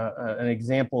an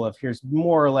example of here's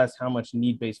more or less how much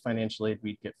need-based financial aid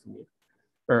we'd get from you,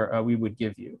 or we would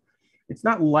give you. It's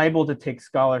not liable to take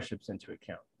scholarships into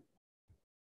account.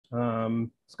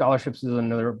 Scholarships is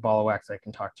another ball of wax I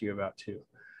can talk to you about too.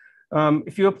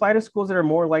 If you apply to schools that are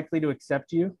more likely to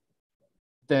accept you,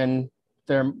 then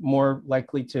they're more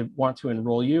likely to want to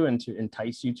enroll you and to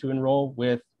entice you to enroll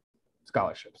with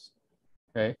scholarships,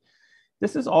 okay?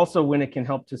 This is also when it can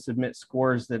help to submit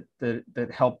scores that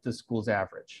help the school's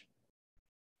average.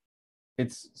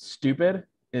 It's stupid,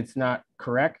 it's not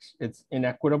correct, it's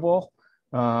inequitable.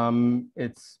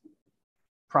 It's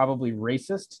probably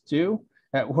racist too,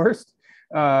 at worst,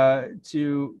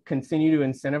 to continue to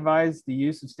incentivize the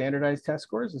use of standardized test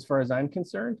scores, as far as I'm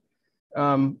concerned.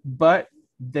 But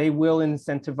they will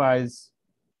incentivize,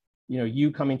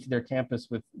 you coming to their campus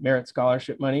with merit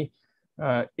scholarship money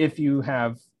if you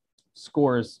have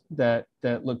scores that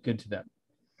look good to them.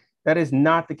 That is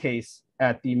not the case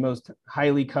at the most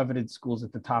highly coveted schools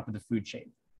at the top of the food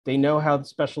chain. They know how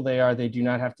special they are. They do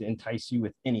not have to entice you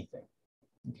with anything,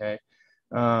 okay?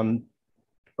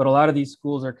 But a lot of these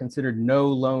schools are considered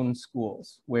no-loan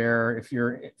schools, where if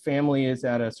your family is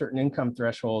at a certain income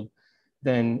threshold,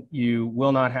 then you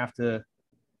will not have to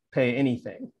pay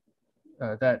anything.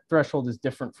 That threshold is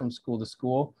different from school to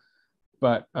school,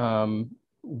 but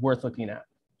worth looking at.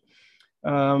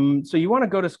 So you want to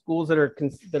go to schools that are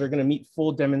going to meet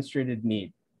full demonstrated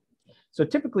need. So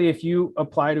typically, if you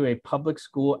apply to a public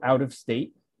school out of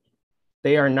state,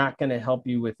 they are not going to help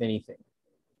you with anything,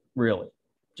 really,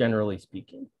 generally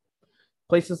speaking.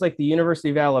 Places like the University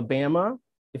of Alabama,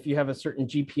 if you have a certain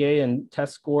GPA and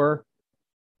test score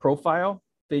profile,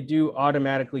 they do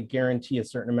automatically guarantee a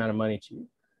certain amount of money to you.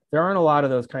 There aren't a lot of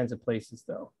those kinds of places,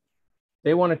 though.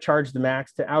 They want to charge the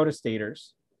max to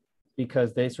out-of-staters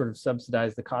because they sort of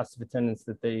subsidize the cost of attendance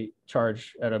that they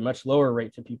charge at a much lower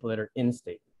rate to people that are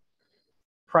in-state.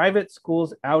 Private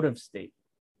schools out of state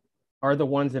are the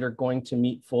ones that are going to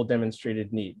meet full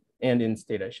demonstrated need, and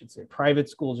in-state, I should say. Private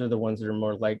schools are the ones that are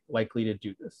more likely to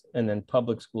do this, and then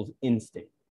public schools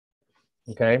in-state,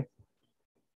 okay?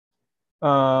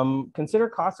 Consider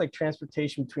costs like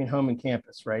transportation between home and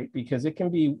campus, right? Because it can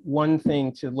be one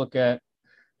thing to look at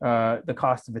the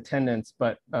cost of attendance,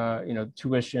 but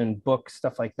tuition, books,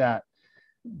 stuff like that.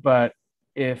 But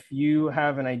if you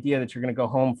have an idea that you're going to go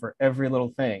home for every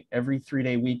little thing, every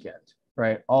 3-day weekend,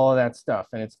 right? All of that stuff,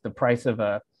 and it's the price of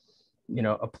a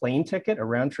plane ticket, a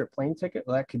round trip plane ticket,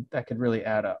 well, that could really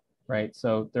add up, right?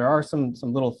 So there are some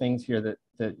little things here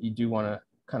that you do want to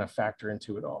kind of factor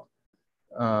into it all.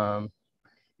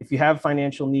 If you have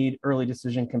financial need, early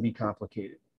decision can be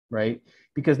complicated, right?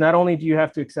 Because not only do you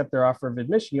have to accept their offer of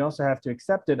admission, you also have to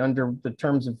accept it under the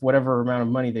terms of whatever amount of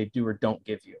money they do or don't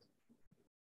give you.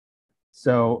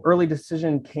 So early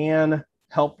decision can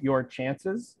help your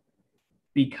chances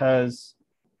because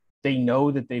they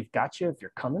know that they've got you if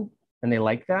you're coming, and they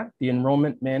like that, the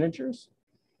enrollment managers.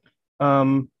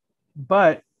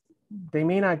 But they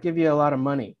may not give you a lot of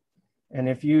money. And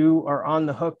if you are on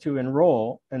the hook to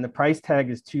enroll and the price tag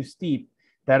is too steep,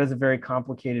 that is a very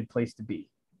complicated place to be,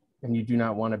 and you do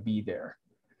not want to be there.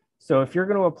 So if you're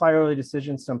going to apply early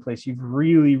decisions someplace, you've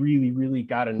really, really, really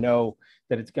got to know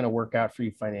that it's going to work out for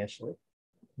you financially.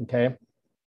 Okay.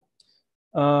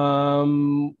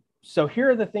 So here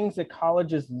are the things that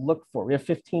colleges look for. We have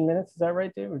 15 minutes. Is that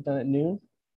right, Dave? We're done at noon.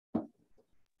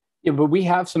 Yeah, but we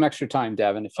have some extra time,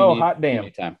 Davin. If you Oh, need, hot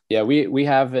damn. time. Yeah, we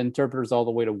have interpreters all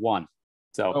the way to 1.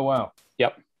 So. Oh, wow.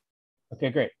 Yep.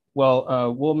 Okay, great.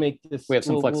 Well, we'll make this. We have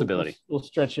some flexibility. We'll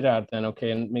stretch it out then,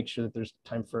 okay, and make sure that there's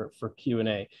time for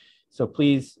Q&A. So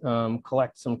please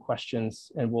collect some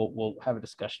questions, and we'll have a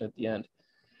discussion at the end.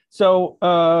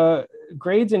 So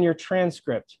grades in your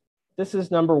transcript. This is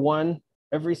number 1.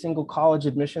 Every single college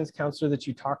admissions counselor that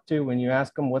you talk to, when you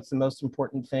ask them what's the most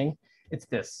important thing, it's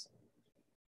this.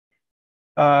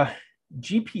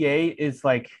 GPA is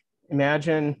like,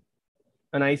 imagine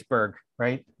an iceberg,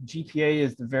 right? GPA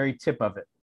is the very tip of it.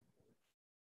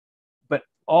 But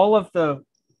all of the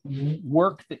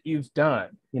work that you've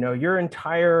done, your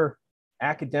entire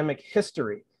academic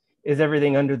history is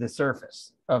everything under the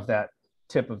surface of that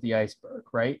tip of the iceberg,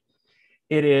 right?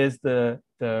 It is the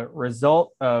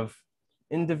result of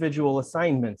individual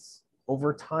assignments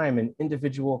over time in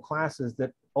individual classes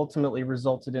that ultimately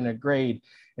resulted in a grade,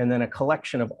 and then a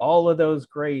collection of all of those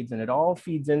grades, and it all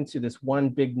feeds into this one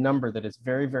big number that is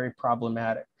very, very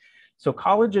problematic. So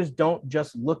colleges don't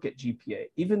just look at GPA,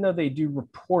 even though they do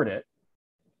report it.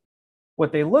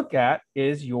 What they look at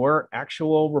is your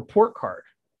actual report card,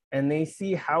 and they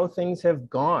see how things have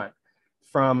gone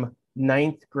from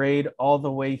 9th grade all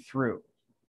the way through.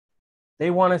 They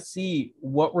want to see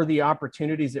what were the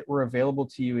opportunities that were available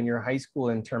to you in your high school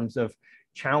in terms of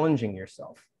challenging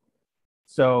yourself.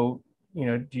 So,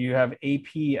 do you have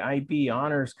AP, IB,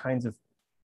 honors kinds of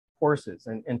courses?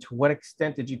 And to what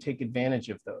extent did you take advantage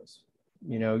of those?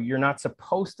 You're not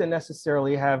supposed to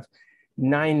necessarily have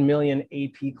 9 million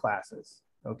AP classes,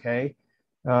 okay?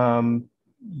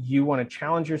 You want to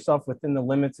challenge yourself within the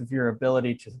limits of your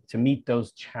ability to meet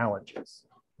those challenges,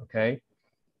 okay?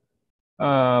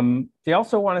 They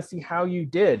also want to see how you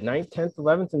did 9th, 10th,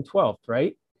 11th, and 12th,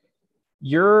 right?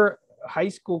 Your high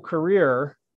school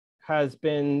career has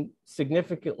been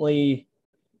significantly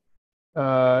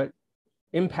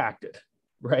impacted,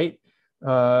 right?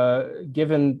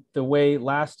 Given the way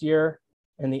last year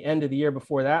and the end of the year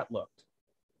before that looked.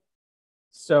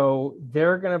 So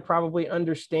they're going to probably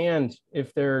understand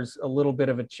if there's a little bit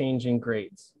of a change in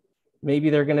grades. Maybe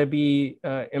they're going to be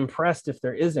impressed if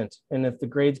there isn't, and if the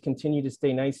grades continue to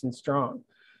stay nice and strong.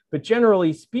 But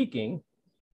generally speaking,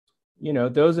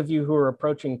 those of you who are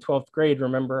approaching 12th grade,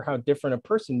 remember how different a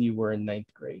person you were in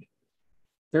 9th grade.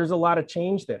 There's a lot of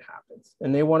change that happens,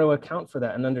 and they want to account for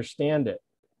that and understand it.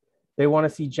 They want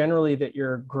to see generally that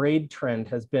your grade trend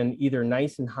has been either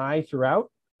nice and high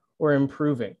throughout or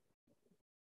improving.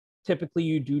 Typically,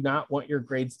 you do not want your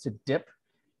grades to dip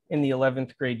in the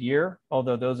 11th grade year,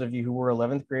 although those of you who were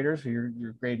 11th graders, your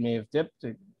grade may have dipped,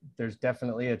 there's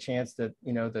definitely a chance that,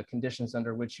 the conditions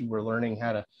under which you were learning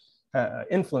how to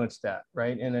influence that,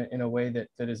 right, in a way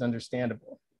that is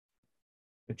understandable.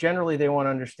 But generally, they want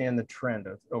to understand the trend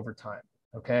over time,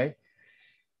 okay?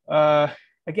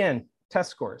 Again, test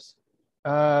scores.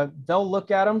 They'll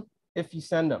look at them if you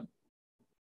send them.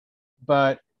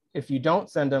 But if you don't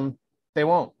send them, they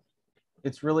won't.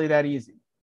 It's really that easy.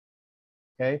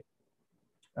 Okay.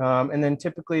 And then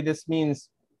typically this means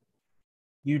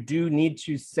you do need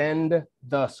to send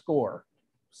the score.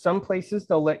 Some places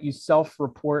they'll let you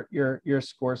self-report your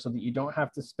score so that you don't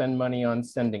have to spend money on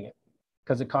sending it,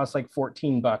 because it costs like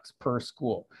 $14 per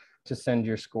school to send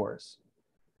your scores.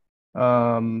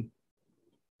 But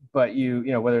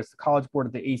whether it's the College Board or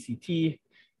the ACT,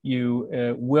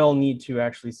 you will need to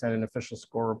actually send an official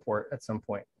score report at some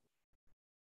point.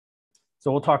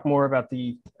 So we'll talk more about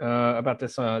this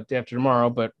day after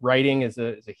tomorrow, but writing is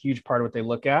a huge part of what they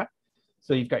look at.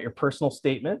 So you've got your personal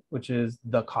statement, which is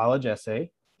the college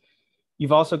essay.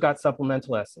 You've also got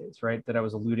supplemental essays, right, that I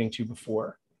was alluding to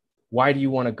before. Why do you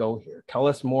want to go here? Tell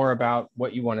us more about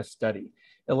what you want to study.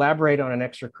 Elaborate on an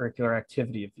extracurricular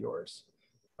activity of yours.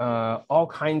 All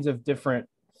kinds of different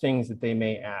things that they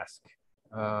may ask.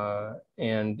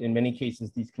 And in many cases,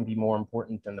 these can be more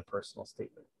important than the personal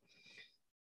statement.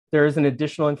 There is an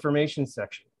additional information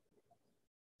section.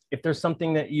 If there's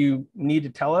something that you need to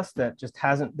tell us that just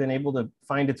hasn't been able to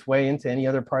find its way into any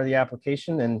other part of the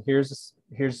application, then here's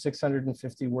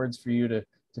 650 words for you to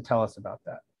tell us about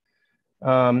that.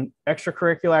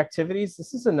 Extracurricular activities,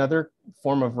 this is another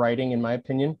form of writing, in my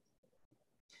opinion.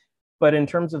 But in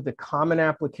terms of the common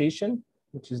application,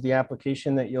 which is the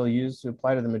application that you'll use to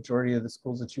apply to the majority of the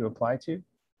schools that you apply to,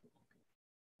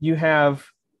 you have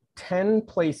 10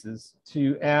 places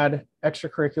to add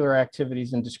extracurricular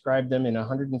activities and describe them in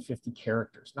 150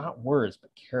 characters, not words, but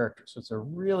characters. So it's a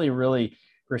really, really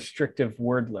restrictive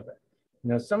word limit.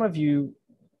 You know, some of you,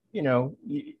 you know,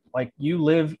 like you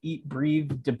live, eat,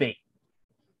 breathe, debate,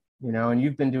 you know, and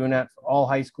you've been doing that for all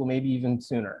high school, maybe even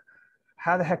sooner.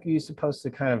 How the heck are you supposed to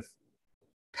kind of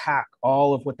pack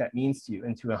all of what that means to you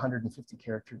into a 150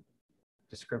 character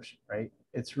description, right?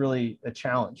 It's really a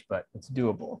challenge, but it's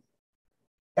doable.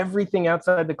 Everything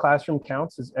outside the classroom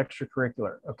counts as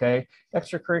extracurricular, okay?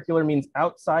 Extracurricular means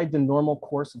outside the normal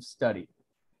course of study.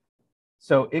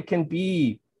 So it can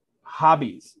be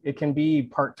hobbies, it can be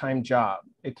part-time job,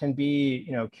 it can be,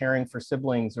 you know, caring for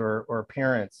siblings or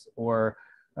parents, or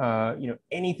you know,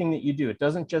 anything that you do. It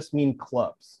doesn't just mean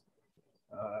clubs,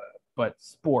 but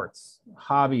sports,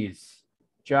 hobbies,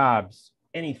 jobs,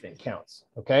 anything counts,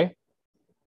 okay?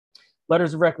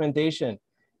 Letters of recommendation.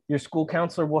 Your school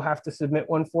counselor will have to submit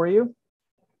one for you.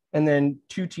 And then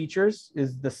 2 teachers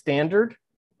is the standard,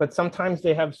 but sometimes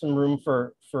they have some room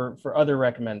for other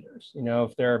recommenders. You know,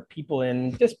 if there are people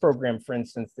in this program, for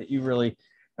instance, that you really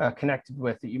connected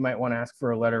with, that you might want to ask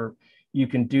for a letter, you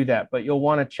can do that. But you'll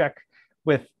want to check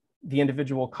with the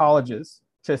individual colleges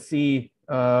to see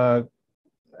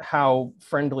how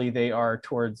friendly they are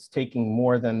towards taking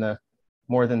more than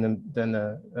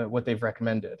what they've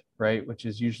recommended, right? Which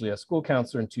is usually a school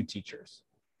counselor and 2 teachers.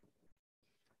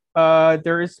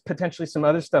 There is potentially some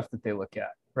other stuff that they look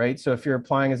at, right? So if you're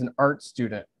applying as an art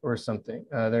student or something,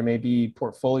 there may be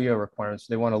portfolio requirements.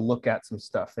 They want to look at some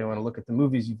stuff. They want to look at the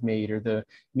movies you've made, or the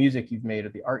music you've made, or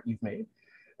the art you've made.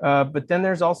 But then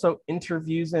there's also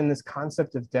interviews and this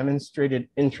concept of demonstrated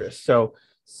interest. So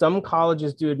some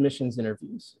colleges do admissions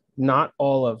interviews, not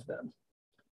all of them.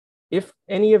 If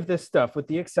any of this stuff, with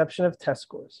the exception of test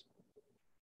scores,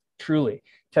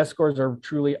 test scores are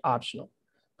truly optional.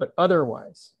 But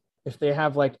otherwise, if they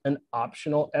have like an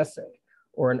optional essay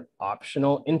or an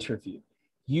optional interview,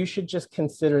 you should just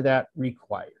consider that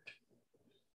required,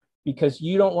 because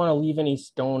you don't want to leave any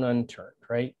stone unturned,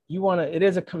 right? You want to, it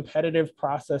is a competitive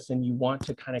process, and you want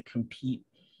to kind of compete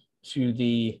to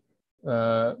the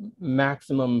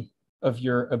maximum of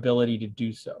your ability to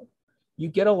do so. You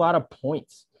get a lot of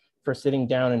points for sitting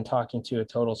down and talking to a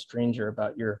total stranger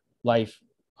about your life,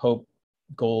 hope,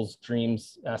 goals,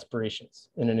 dreams, aspirations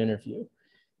in an interview.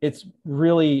 It's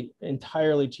really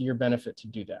entirely to your benefit to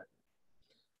do that.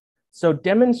 So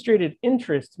demonstrated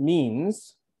interest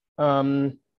means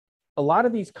a lot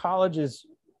of these colleges,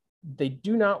 they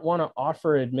do not want to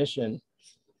offer admission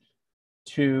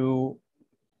to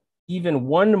even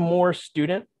one more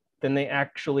student than they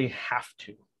actually have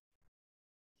to.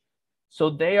 So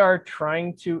they are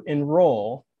trying to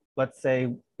enroll, let's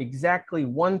say, exactly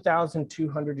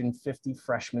 1,250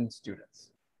 freshman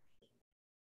students.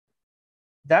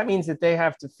 That means that they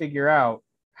have to figure out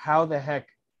how the heck,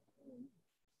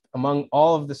 among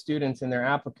all of the students in their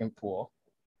applicant pool,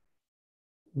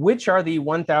 which are the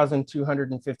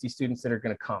 1,250 students that are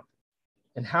going to come,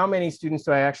 and how many students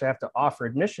do I actually have to offer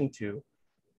admission to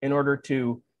in order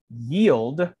to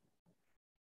yield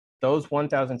those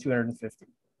 1,250,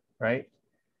 right?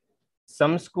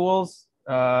 Some schools,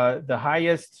 the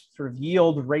highest sort of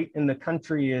yield rate in the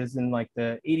country is in like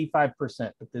the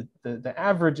 85%, but the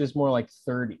average is more like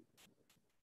 30,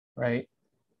 right?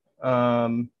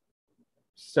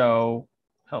 So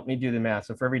help me do the math.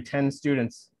 So for every 10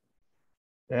 students,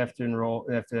 they have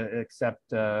to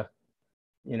accept, you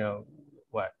know,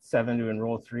 what, 7 to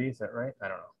enroll 3, is that right? I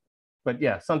don't know. But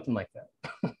yeah, something like that.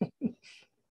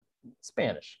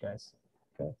 Spanish, guys,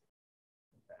 okay?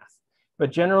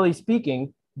 But generally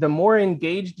speaking, the more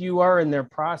engaged you are in their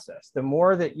process, the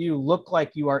more that you look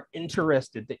like you are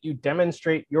interested, that you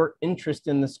demonstrate your interest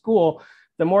in the school,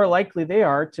 the more likely they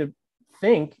are to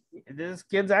think this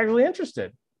kid's actually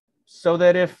interested. So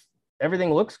that if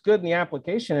everything looks good in the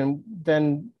application and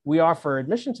then we offer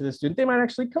admission to the student, they might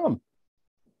actually come.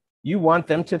 You want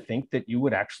them to think that you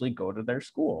would actually go to their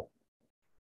school.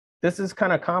 This is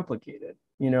kind of complicated,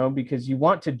 you know, because you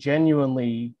want to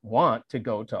genuinely want to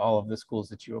go to all of the schools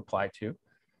that you apply to.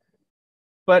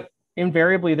 But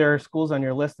invariably, there are schools on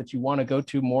your list that you want to go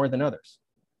to more than others,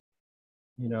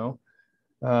 you know.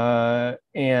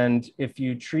 And if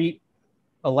you treat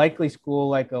a likely school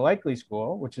like a likely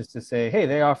school, which is to say, hey,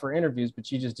 they offer interviews,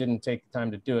 but you just didn't take the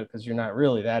time to do it because you're not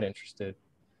really that interested.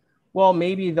 Well,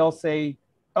 maybe they'll say,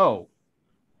 oh,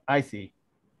 I see.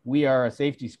 We are a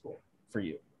safety school for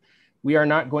you. we are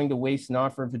not going to waste an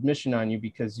offer of admission on you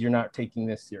because you're not taking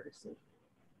this seriously.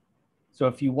 So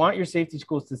if you want your safety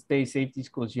schools to stay safety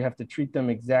schools, you have to treat them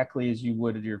exactly as you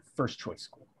would at your first choice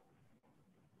school.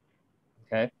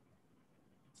 Okay.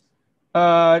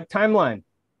 Timeline.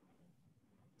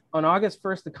 On August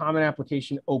 1st, the common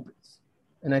application opens.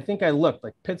 And I think I looked,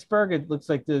 like Pittsburgh, it looks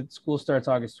like the school starts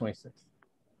August 26th.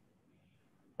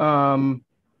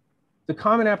 The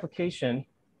common application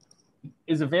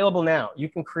is available now. You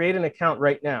can create an account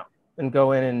right now and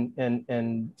go in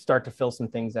and start to fill some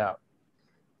things out.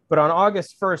 But on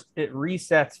August 1st, it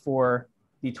resets for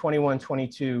the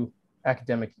 21-22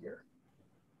 academic year.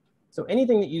 So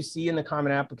anything that you see in the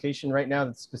common application right now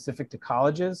that's specific to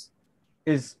colleges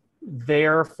is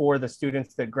there for the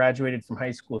students that graduated from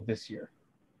high school this year.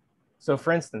 So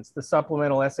for instance, the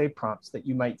supplemental essay prompts that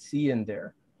you might see in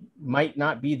there might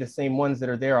not be the same ones that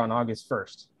are there on August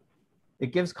 1st.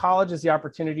 It gives colleges the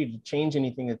opportunity to change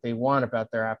anything that they want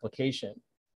about their application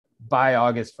by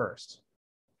August 1st.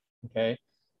 Okay,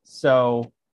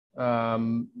 so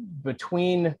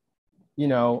between, you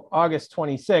know, August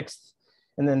 26th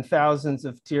and then thousands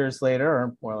of tiers later,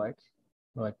 or more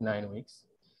like 9 weeks,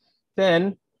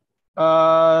 then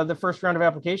the first round of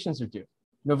applications are due,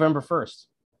 November 1st.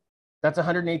 That's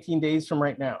 118 days from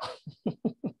right now.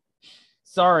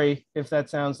 Sorry if that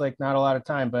sounds like not a lot of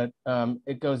time, but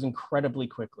it goes incredibly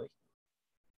quickly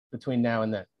between now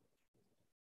and then.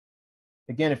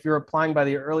 Again, if you're applying by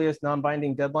the earliest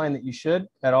non-binding deadline that you should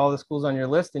at all the schools on your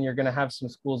list, then you're going to have some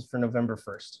schools for November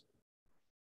 1st.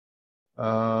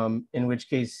 In which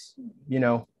case, you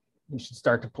know, you should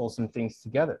start to pull some things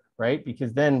together, right?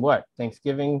 Because then what?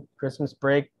 Thanksgiving, Christmas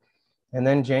break, and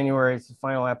then January is the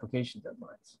final application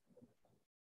deadlines.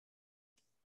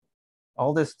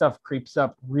 All this stuff creeps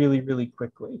up really, really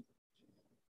quickly.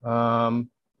 And,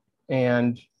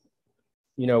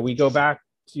 you know, we go back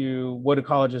to what do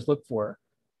colleges look for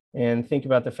and think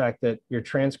about the fact that your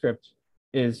transcript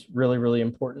is really, really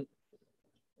important.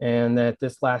 And that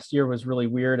this last year was really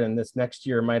weird and this next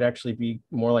year might actually be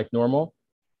more like normal.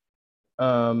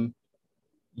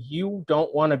 You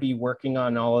don't want to be working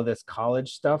on all of this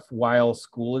college stuff while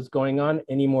school is going on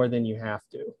any more than you have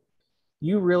to.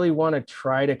 You really want to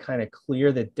try to kind of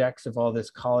clear the decks of all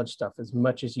this college stuff as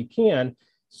much as you can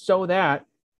so that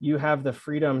you have the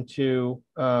freedom to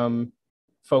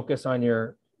focus on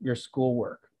your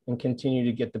schoolwork and continue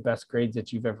to get the best grades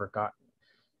that you've ever gotten.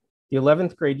 The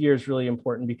 11th grade year is really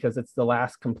important because it's the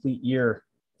last complete year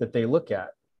that they look at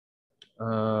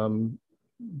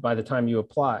by the time you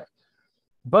apply.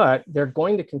 But they're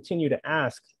going to continue to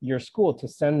ask your school to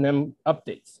send them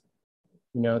updates.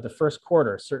 You know, the first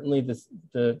quarter, certainly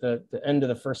the end of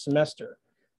the first semester,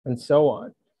 and so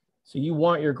on. So you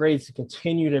want your grades to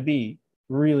continue to be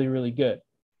really, really good.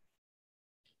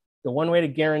 The one way to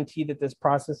guarantee that this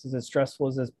process is as stressful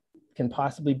as it can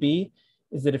possibly be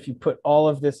is that if you put all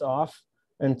of this off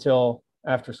until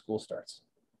after school starts.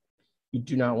 You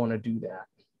do not want to do that,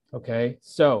 okay?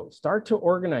 So start to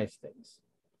organize things.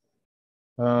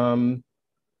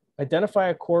 Identify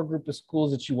a core group of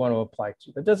schools that you want to apply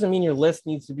to. That doesn't mean your list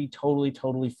needs to be totally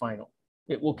final.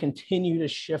 It will continue to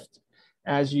shift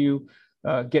as you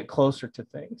get closer to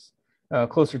things,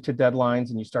 closer to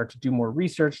deadlines, and you start to do more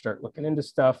research, start looking into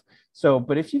stuff. So,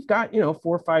 but if you've got, 4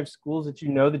 or 5 schools that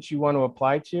you want to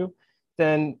apply to,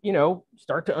 then,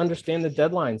 start to understand the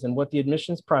deadlines and what the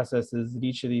admissions process is at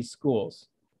each of these schools.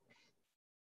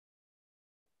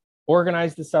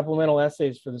 Organize the supplemental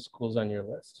essays for the schools on your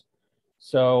list.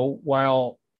 So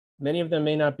while many of them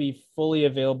may not be fully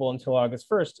available until August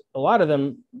 1st, a lot of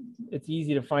them, it's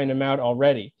easy to find them out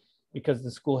already because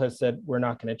the school has said, we're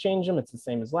not going to change them. It's the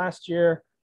same as last year.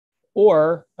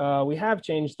 Or we have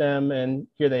changed them and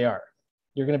here they are.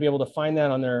 You're going to be able to find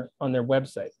that on their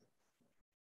website.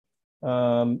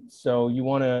 So you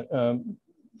want to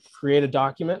create a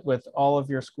document with all of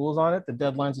your schools on it, the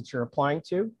deadlines that you're applying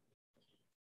to,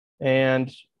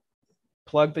 and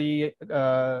plug the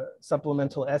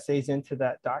supplemental essays into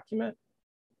that document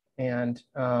and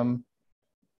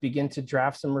begin to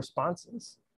draft some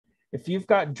responses. If you've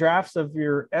got drafts of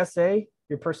your essay,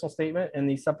 your personal statement, and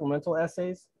these supplemental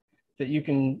essays that you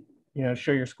can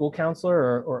show your school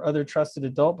counselor or other trusted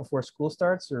adult before school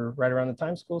starts or right around the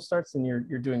time school starts, then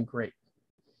you're doing great.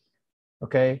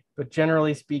 Okay, but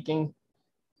generally speaking,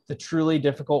 the truly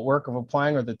difficult work of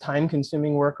applying or the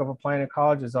time-consuming work of applying to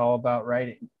college is all about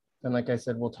writing. And like I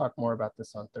said, we'll talk more about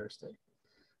this on Thursday.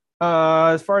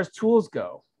 As far as tools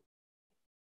go,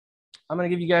 I'm going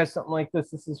to give you guys something like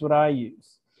this. This is what I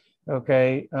use,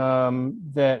 okay,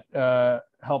 that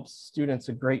helps students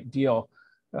a great deal.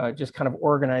 Just kind of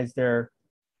organize their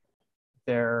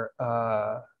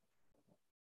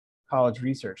college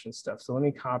research and stuff. So let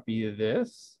me copy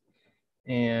this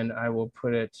and I will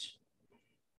put it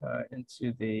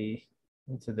into the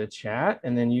chat,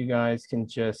 and then you guys can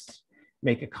just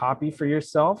make a copy for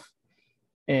yourself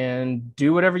and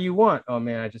do whatever you want. Oh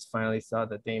man, I just finally saw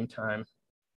the Dame time.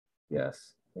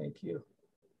 Yes, thank you.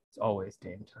 It's always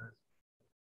Dame time.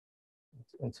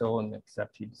 Until and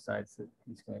except he decides that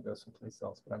he's going to go someplace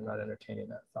else, but I'm not entertaining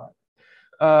that thought.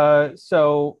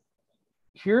 So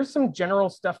here's some general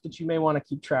stuff that you may want to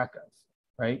keep track of,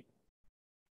 right?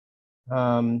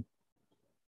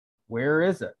 Where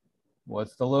is it?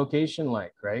 What's the location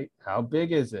like, right? How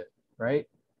big is it, right?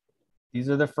 These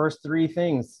are the first three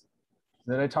things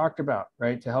that I talked about,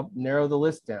 right? To help narrow the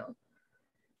list down.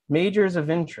 Majors of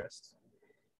interest.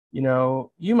 You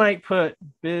know, you might put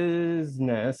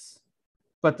business,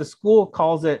 but the school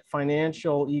calls it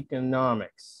financial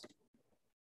economics,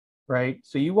 right?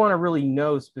 So you want to really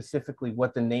know specifically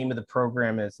what the name of the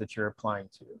program is that you're applying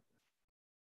to.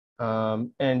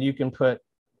 And you can put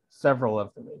several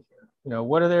of them in here. You know,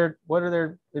 what are their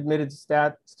admitted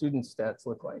student stats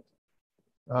look like?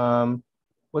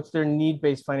 What's their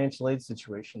need-based financial aid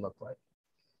situation look like?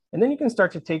 And then you can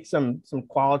start to take some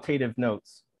qualitative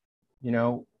notes, you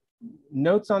know,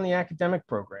 notes on the academic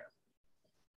program.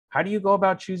 How do you go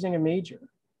about choosing a major?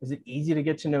 Is it easy to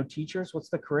get to know teachers? What's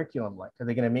the curriculum like? Are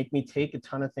they going to make me take a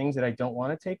ton of things that I don't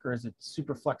want to take, or is it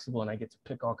super flexible and I get to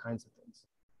pick all kinds of things?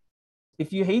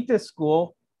 If you hate this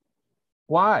school,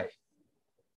 why?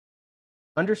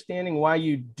 Understanding why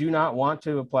you do not want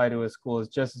to apply to a school is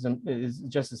just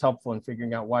as helpful in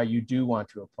figuring out why you do want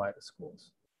to apply to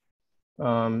schools.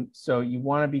 So you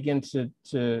want to begin to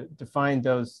define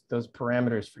those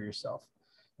parameters for yourself.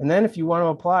 And then if you want to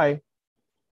apply,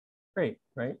 great,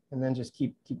 right? And then just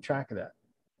keep track of that.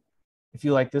 If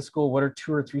you like this school, what are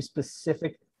 2 or 3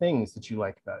 specific things that you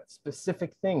like about it?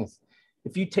 Specific things.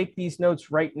 If you take these notes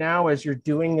right now as you're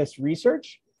doing this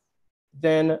research,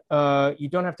 then you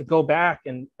don't have to go back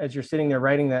and as you're sitting there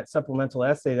writing that supplemental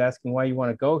essay asking why you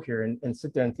want to go here and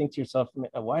sit there and think to yourself,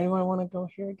 why do I want to go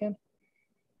here again?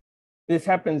 This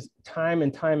happens time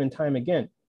and time and time again.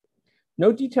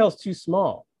 No detail's too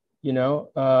small. You know,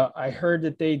 I heard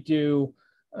that they do,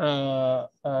 you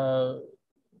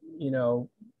know,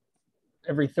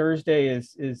 every Thursday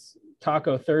is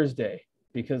Taco Thursday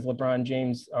because LeBron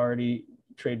James already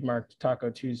trademarked Taco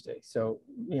Tuesday. So,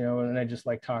 you know, and I just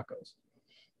like tacos.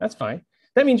 That's fine.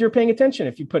 That means you're paying attention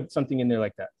if you put something in there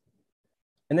like that.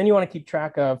 And then you want to keep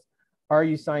track of, are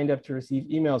you signed up to receive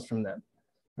emails from them?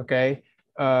 Okay.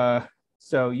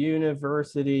 So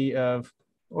University of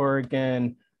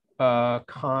Oregon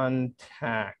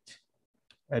contact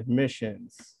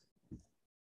admissions,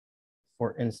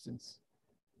 for instance,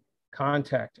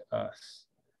 contact us.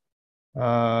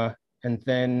 And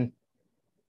then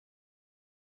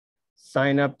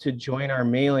sign up to join our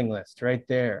mailing list right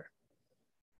there.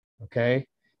 Okay.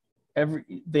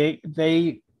 They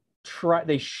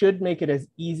should make it as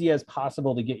easy as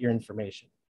possible to get your information.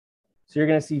 So you're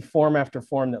going to see form after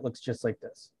form that looks just like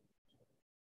this.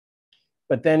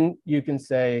 But then you can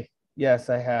say, yes,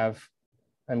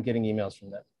 I'm getting emails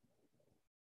from them.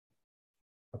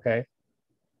 Okay.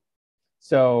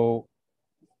 So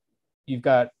you've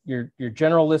got your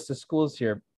general list of schools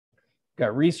here. You've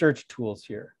got research tools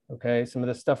here. Okay. Some of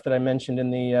the stuff that I mentioned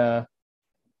in the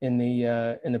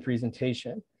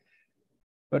presentation.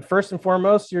 But first and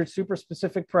foremost, your super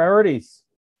specific priorities.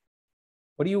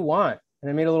 What do you want? And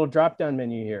I made a little drop-down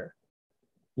menu here.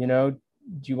 You know, do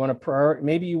you want a priority?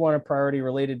 Maybe you want a priority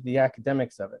related to the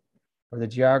academics of it, or the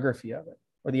geography of it,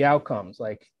 or the outcomes,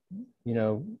 like, you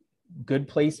know, good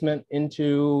placement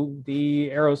into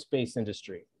the aerospace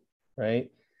industry,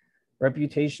 right?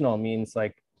 Reputational means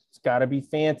like it's got to be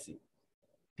fancy.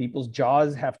 People's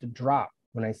jaws have to drop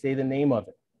when I say the name of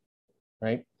it,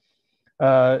 right?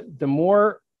 The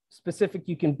more specific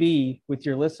you can be with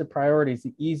your list of priorities,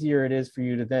 the easier it is for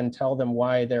you to then tell them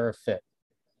why they're a fit.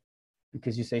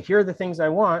 Because you say, here are the things I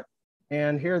want,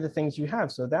 and here are the things you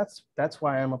have. So that's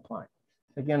why I'm applying.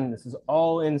 Again, this is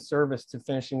all in service to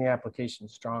finishing the application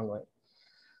strongly.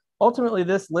 Ultimately,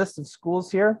 this list of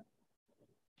schools here,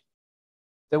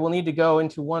 they will need to go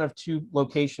into one of 2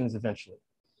 locations eventually.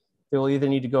 They will either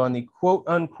need to go on the quote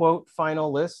unquote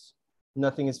final list.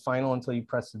 Nothing is final until you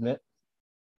press submit.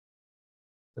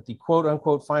 But the quote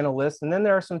unquote final list. And then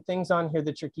there are some things on here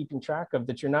that you're keeping track of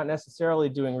that you're not necessarily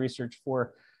doing research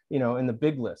for, you know, in the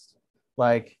big list.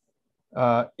 Like,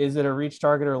 is it a reach,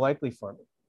 target, or likely for me?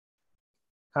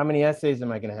 How many essays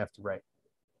am I going to have to write?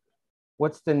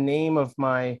 What's the name of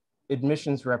my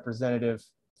admissions representative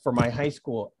for my high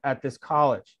school at this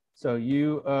college? So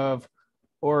U of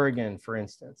Oregon, for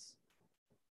instance.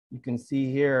 you can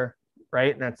see here,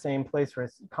 right, in that same place where I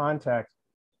see contact,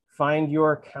 find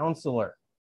your counselor,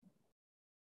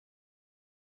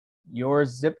 your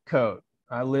zip code.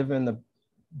 I live in the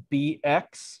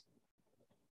BX.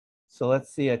 So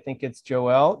let's see, I think it's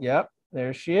Joelle. Yep,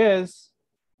 there she is.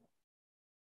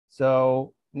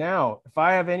 So now, if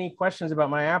I have any questions about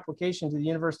my application to the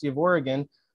University of Oregon,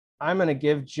 I'm going to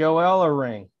give Joelle a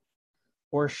ring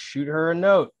or shoot her a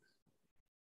note.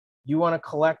 You want to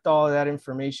collect all of that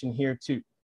information here too.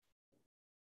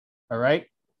 All right.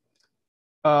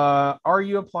 Are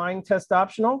you applying test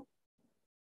optional?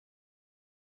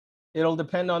 It'll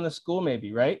depend on the school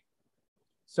maybe, right?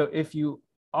 So if you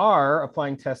are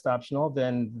applying test optional,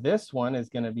 then this one is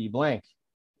going to be blank.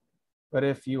 But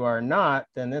if you are not,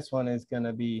 then this one is going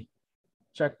to be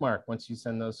check mark once you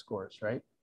send those scores, right?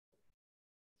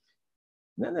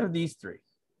 And then there are these three.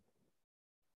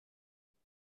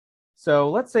 So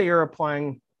let's say you're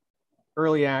applying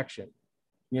early action,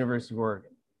 University of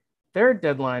Oregon. Their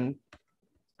deadline is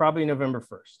probably November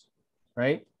 1st,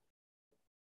 right?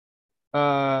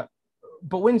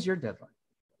 But when's your deadline?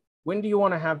 When do you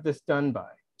want to have this done by?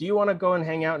 Do you want to go and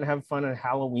hang out and have fun on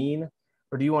Halloween?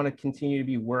 Or do you want to continue to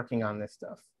be working on this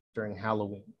stuff during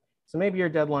Halloween? So maybe your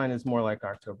deadline is more like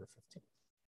October 15th.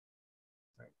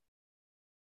 Right.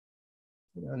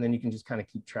 And then you can just kind of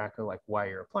keep track of like why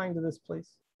you're applying to this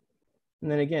place. And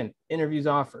then again, interviews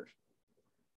offered.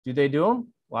 Do they do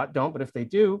them? A lot don't, but if they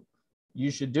do,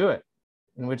 you should do it.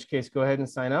 In which case, go ahead and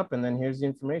sign up. And then here's the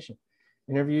information.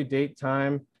 Interview, date,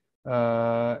 time.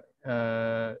 Let's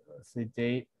see,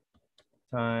 date,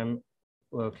 time,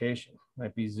 location.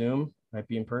 Might be Zoom, might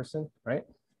be in person, right?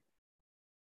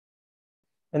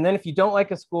 And then if you don't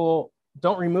like a school,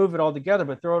 don't remove it altogether,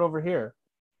 but throw it over here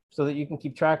so that you can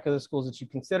keep track of the schools that you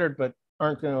considered but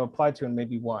aren't going to apply to and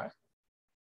maybe why.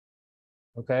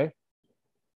 Okay.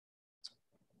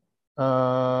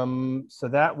 So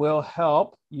that will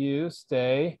help you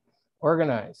stay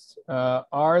organized.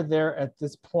 Are there at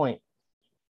this point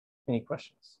any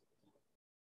questions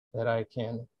that I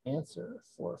can answer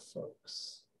for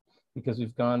folks? Because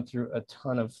we've gone through a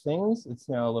ton of things. It's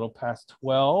now a little past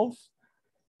 12.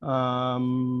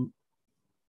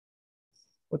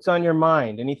 What's on your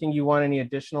mind? Anything you want any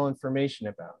additional information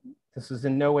about? This is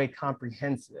in no way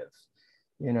comprehensive.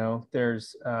 You know,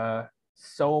 there's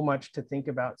so much to think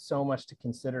about, so much to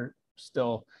consider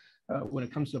still when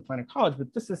it comes to applying to college,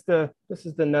 but this is the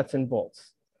nuts and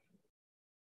bolts.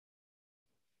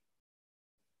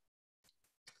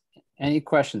 Any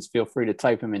questions, feel free to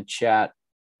type them in chat,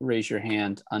 raise your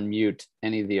hand, unmute,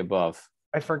 any of the above.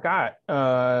 I forgot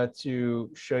to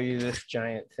show you this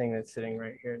giant thing that's sitting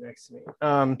right here next to me.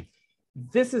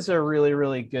 This is a really,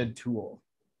 really good tool.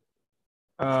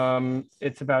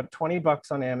 It's about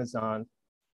 $20 on Amazon.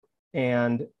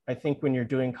 And I think when you're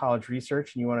doing college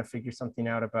research and you want to figure something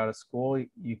out about a school,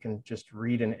 you can just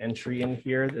read an entry in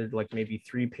here that's like maybe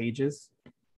 3 pages.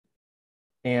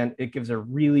 And it gives a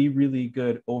really, really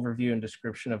good overview and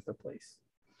description of the place.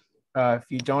 If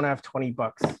you don't have $20,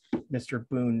 Mr.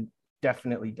 Boone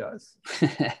definitely does.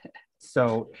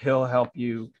 So he'll help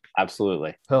you.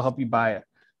 Absolutely. He'll help you buy it.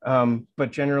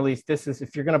 But generally, this is,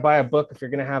 if you're going to buy a book, if you're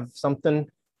going to have something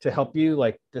to help you,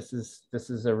 like this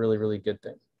is a really, really good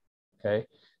thing. Okay.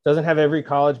 Doesn't have every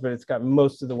college, but it's got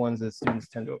most of the ones that students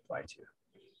tend to apply to.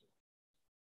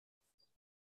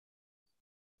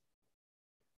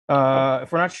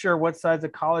 If we're not sure what size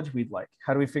of college we'd like,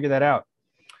 how do we figure that out?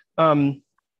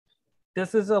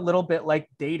 This is a little bit like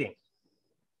dating,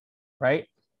 right?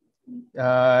 You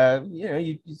know,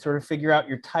 you sort of figure out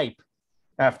your type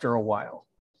after a while.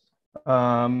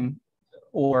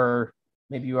 Or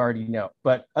maybe you already know.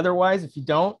 But otherwise, if you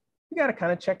don't, you got to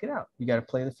kind of check it out. You got to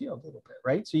play the field a little bit,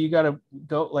 right? So you got to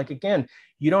go, like, again,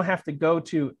 you don't have to go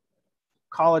to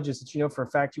colleges that you know for a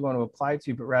fact you want to apply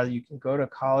to, but rather you can go to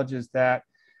colleges that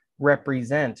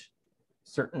represent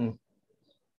certain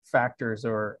factors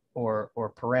or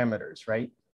parameters,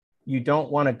 right? You don't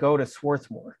want to go to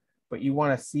Swarthmore, but you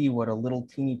want to see what a little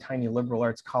teeny tiny liberal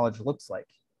arts college looks like.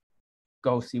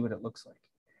 Go see what it looks like.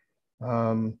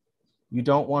 You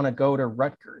don't want to go to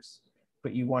Rutgers,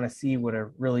 but you want to see what a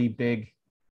really big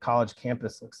college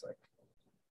campus looks like.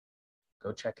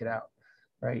 Go check it out,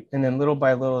 right? And then little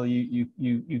by little, you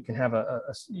can have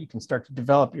you can start to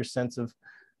develop your sense of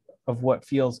what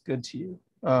feels good to you.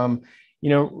 You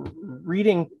know,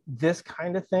 reading this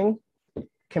kind of thing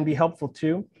can be helpful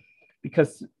too,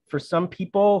 because for some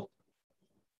people,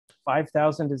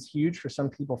 5,000 is huge. For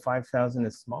some people, 5,000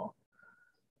 is small.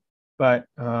 But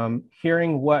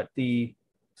hearing what the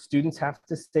students have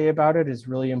to say about it is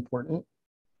really important.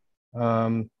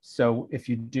 So if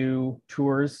you do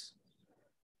tours,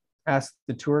 Ask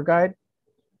the tour guide,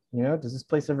 you know, does this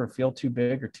place ever feel too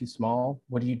big or too small?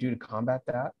 What do you do to combat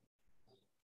that?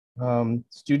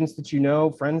 Students that you know,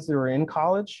 friends that are in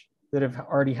college that have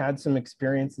already had some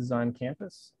experiences on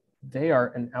campus, they are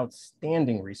an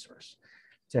outstanding resource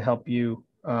to help you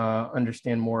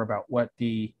understand more about what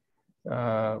the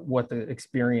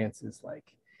experience is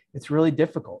like. It's really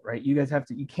difficult, right? You guys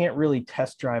you can't really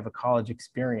test drive a college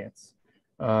experience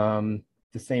the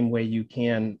same way you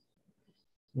can,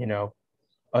 you know,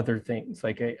 other things.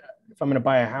 Like if I'm going to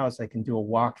buy a house, I can do a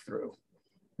walkthrough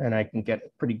and I can get a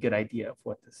pretty good idea of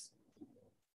what this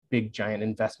big giant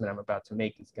investment I'm about to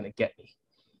make is going to get me,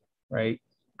 right?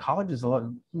 College is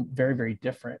very, very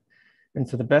different. And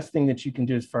so the best thing that you can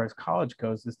do as far as college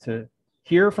goes is to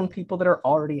hear from people that are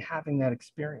already having that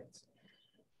experience.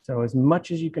 So as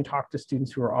much as you can talk to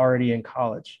students who are already in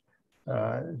college,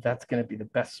 that's going to be the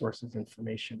best source of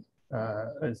information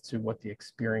as to what the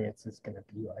experience is going to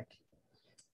be like.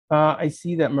 I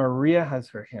see that Maria has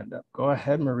her hand up. Go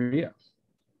ahead, Maria.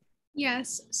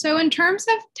 Yes. So in terms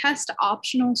of test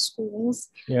optional schools,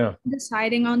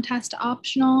 deciding on test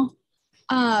optional,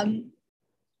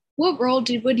 what role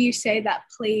would you say that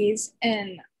plays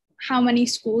in how many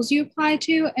schools you apply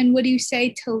to? And would you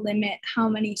say to limit how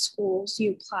many schools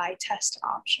you apply test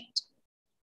options?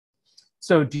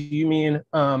 So do you mean,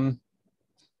 can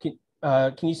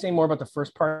you say more about the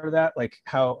first part of that? Like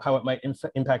how it might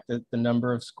impact the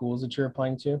number of schools that you're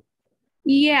applying to?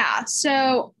 Yeah.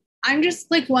 So I'm just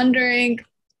like wondering,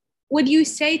 would you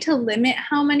say to limit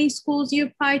how many schools you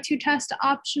apply to test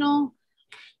optional?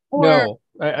 Or... No,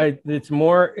 it's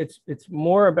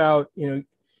more about, you know,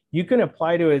 you can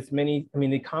apply to as many. I mean,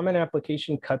 the common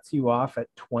application cuts you off at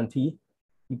 20.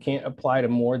 You can't apply to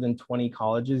more than 20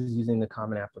 colleges using the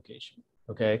common application.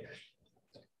 Okay.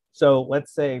 So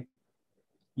let's say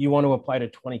you want to apply to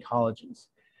 20 colleges.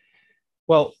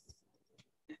 Well,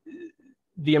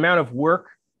 the amount of work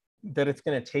that it's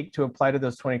going to take to apply to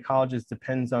those 20 colleges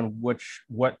depends on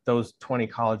what those 20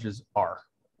 colleges are,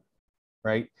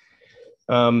 right?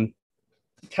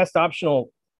 Test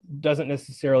optional doesn't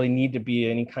necessarily need to be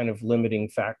any kind of limiting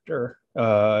factor,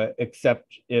 except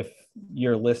if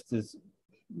your list is,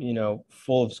 you know,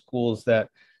 full of schools that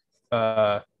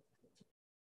I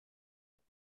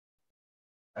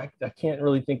can't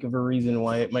really think of a reason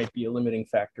why it might be a limiting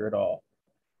factor at all.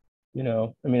 You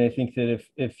know, I mean, I think that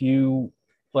if you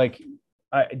like, do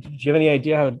you have any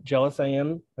idea how jealous I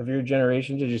am of your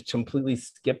generation to just completely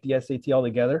skip the SAT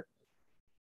altogether?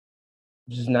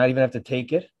 Just not even have to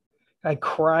take it. I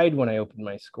cried when I opened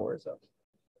my scores up.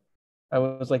 I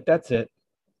was like, that's it.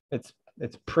 It's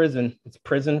prison. It's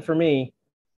prison for me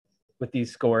with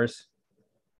these scores,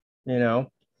 you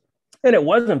know? And it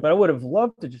wasn't, but I would have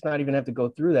loved to just not even have to go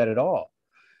through that at all.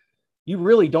 You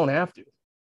really don't have to.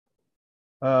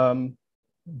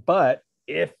 But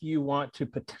if you want to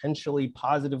potentially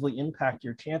positively impact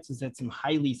your chances at some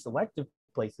highly selective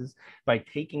places by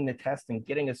taking the test and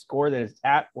getting a score that is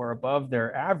at or above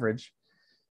their average,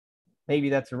 maybe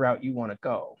that's a route you want to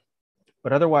go.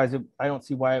 But otherwise, I don't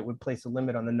see why it would place a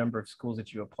limit on the number of schools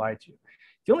that you apply to.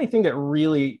 The only thing that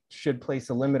really should place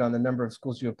a limit on the number of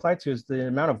schools you apply to is the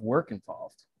amount of work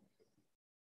involved.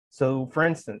 So for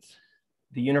instance,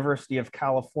 the University of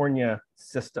California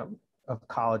system of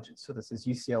colleges. So this is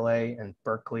UCLA and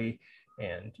Berkeley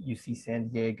and UC San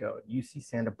Diego, UC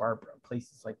Santa Barbara,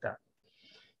 places like that.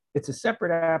 It's a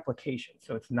separate application,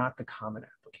 so it's not the common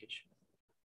application.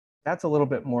 That's a little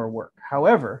bit more work.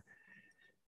 However,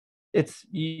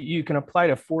 you can apply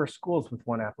to 4 schools with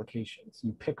one application. So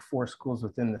you pick 4 schools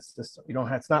within the system.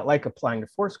 It's not like applying to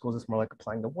 4 schools, it's more like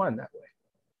applying to 1 that way.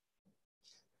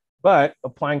 But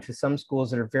applying to some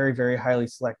schools that are very, very highly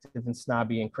selective and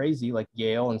snobby and crazy, like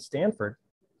Yale and Stanford,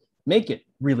 make it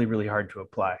really, really hard to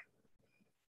apply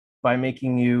by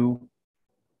making you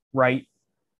write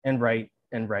and write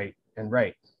and write and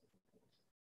write.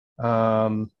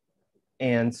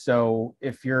 And so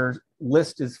if your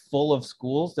list is full of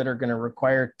schools that are going to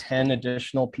require 10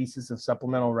 additional pieces of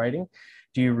supplemental writing,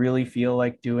 do you really feel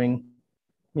like doing,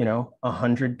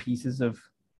 100 pieces of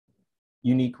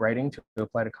unique writing to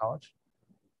apply to college?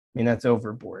 I mean, that's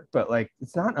overboard, but like,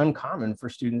 it's not uncommon for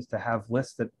students to have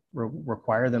lists that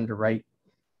require them to write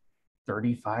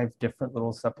 35 different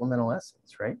little supplemental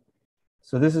essays, right?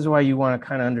 So this is why you want to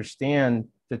kind of understand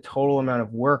the total amount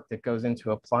of work that goes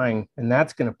into applying, and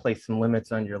that's going to place some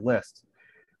limits on your list.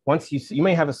 Once you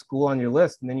may have a school on your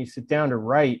list, and then you sit down to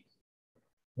write,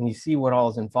 and you see what all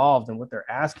is involved and what they're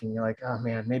asking. You're like, oh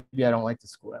man, maybe I don't like the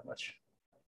school that much,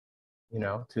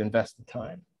 to invest the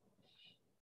time.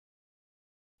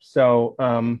 So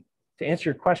to answer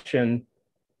your question,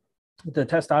 The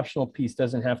test optional piece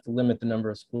doesn't have to limit the number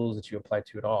of schools that you apply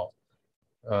to at all.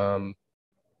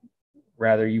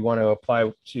 Rather, you want to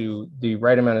apply to the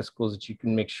right amount of schools that you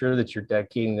can make sure that you're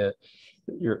dedicating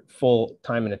your full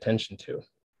time and attention to.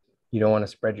 You don't want to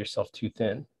spread yourself too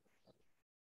thin,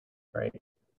 right?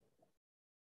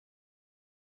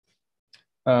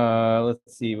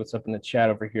 Let's see what's up in the chat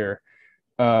over here.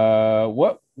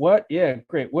 Yeah,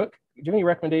 great. Do you have any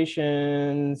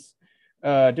recommendations,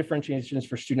 differentiations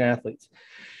for student athletes?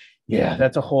 Yeah,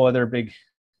 that's a whole other big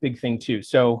thing too.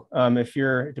 So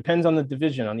it depends on the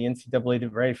division, on the NCAA,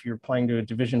 right? If you're applying to a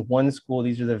Division I school,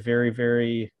 these are the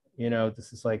very,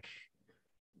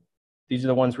 these are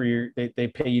the ones where they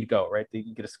pay you to go, right?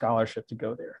 You get a scholarship to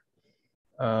go there.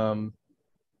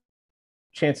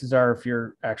 Chances are, if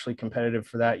you're actually competitive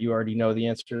for that, you already know the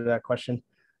answer to that question.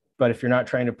 But if you're not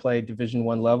trying to play Division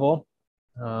I level,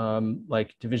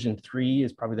 like Division III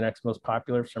is probably the next most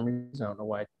popular for some reason. I don't know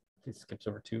why it skips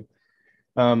over two.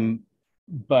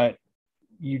 But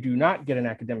you do not get an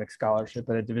academic scholarship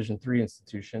at a Division III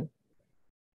institution.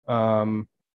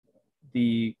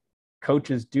 The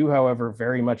coaches do, however,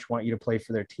 very much want you to play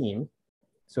for their team.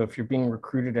 So if you're being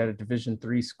recruited at a Division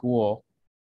III school,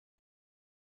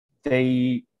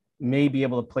 they may be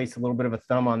able to place a little bit of a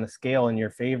thumb on the scale in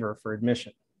your favor for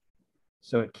admission.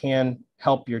 So it can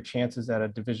help your chances at a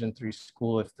Division III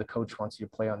school if the coach wants you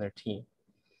to play on their team.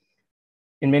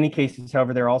 In many cases,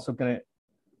 however, they're also going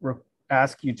to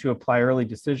ask you to apply early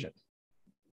decision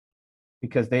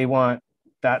because they want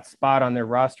that spot on their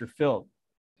roster filled.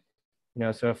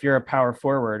 So if you're a power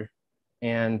forward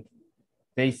and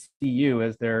they see you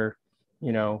as their,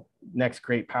 next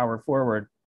great power forward,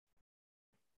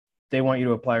 they want you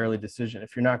to apply early decision.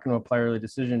 If you're not going to apply early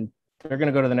decision, they're going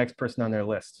to go to the next person on their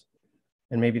list.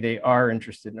 And maybe they are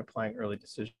interested in applying early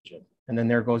decision. And then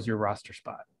there goes your roster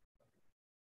spot.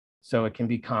 So it can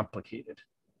be complicated.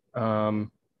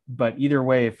 But either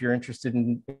way, if you're interested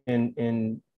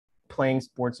in playing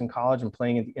sports in college and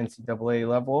playing at the NCAA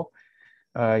level,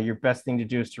 your best thing to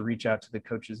do is to reach out to the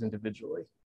coaches individually.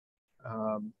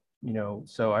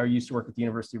 So I used to work at the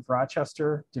University of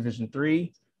Rochester, Division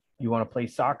III. You want to play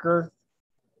soccer,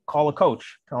 call a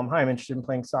coach. Tell them, hi, I'm interested in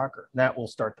playing soccer. And that will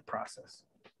start the process.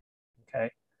 Okay.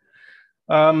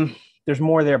 There's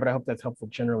more there, but I hope that's helpful,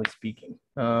 generally speaking.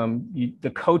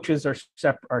 The coaches are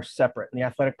separate, and the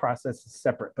athletic process is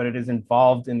separate, but it is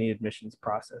involved in the admissions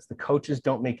process. The coaches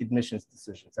don't make admissions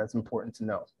decisions. That's important to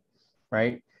know,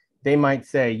 right? They might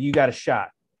say, you got a shot.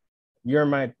 You're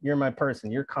my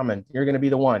person. You're coming. You're going to be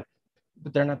the one.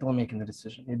 But they're not the one making the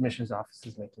decision. The admissions office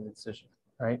is making the decision,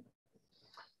 right?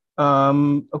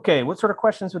 Okay, what sort of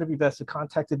questions would it be best to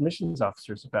contact admissions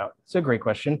officers about? It's a great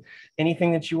question.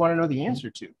 Anything that you want to know the answer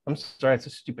to. I'm sorry, it's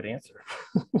a stupid answer.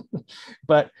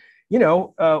 But,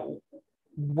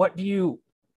 what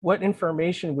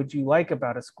information would you like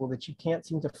about a school that you can't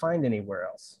seem to find anywhere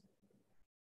else?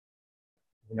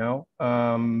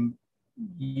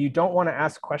 You don't want to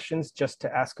ask questions just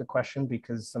to ask a question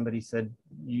because somebody said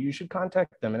you should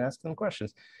contact them and ask them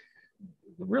questions.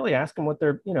 Really ask them what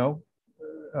they're,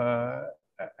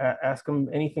 ask them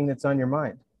anything that's on your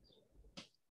mind.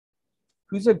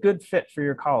 Who's a good fit for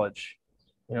your college?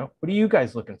 What are you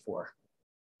guys looking for?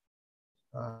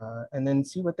 And then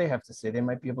see what they have to say. They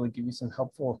might be able to give you some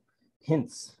helpful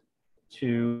hints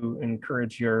to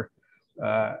encourage your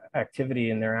activity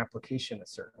in their application a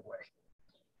certain way.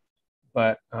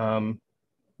 But the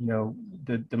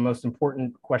most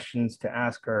important questions to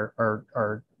ask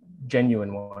are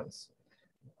genuine ones,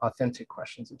 authentic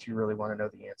questions that you really want to know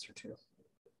the answer to.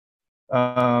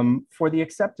 For the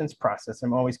acceptance process,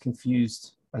 I'm always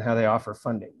confused on how they offer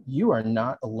funding. You are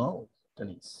not alone,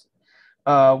 Denise.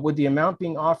 Would the amount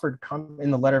being offered come in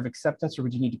the letter of acceptance, or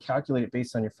would you need to calculate it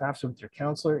based on your FAFSA with your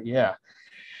counselor? Yeah.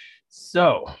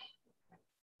 So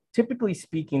typically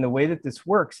speaking, the way that this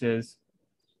works is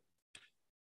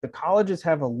the colleges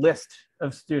have a list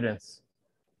of students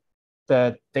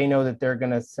that they know that they're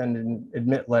going to send an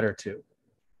admit letter to.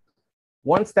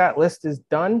 Once that list is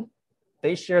done,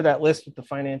 they share that list with the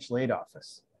financial aid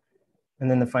office.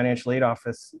 And then the financial aid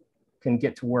office can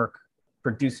get to work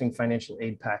producing financial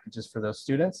aid packages for those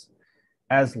students,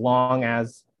 as long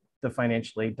as the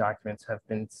financial aid documents have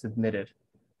been submitted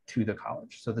to the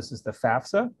college. So this is the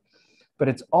FAFSA, but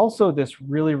it's also this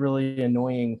really, really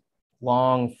annoying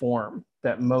long form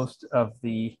that most of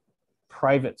the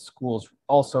private schools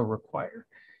also require.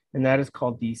 And that is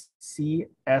called the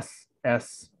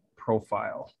CSS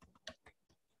profile.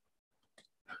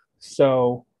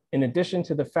 So in addition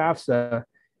to the FAFSA,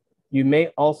 you may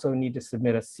also need to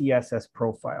submit a CSS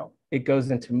profile. It goes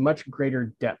into much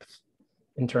greater depth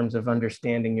in terms of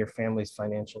understanding your family's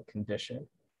financial condition.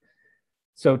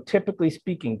 So typically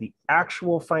speaking, the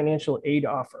actual financial aid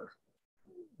offer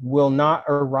will not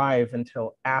arrive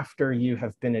until after you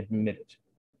have been admitted.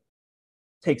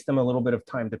 It takes them a little bit of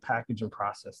time to package and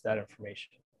process that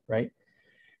information, right?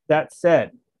 That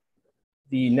said,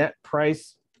 the net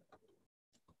price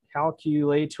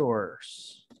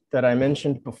calculators that I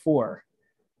mentioned before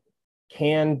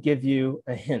can give you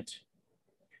a hint.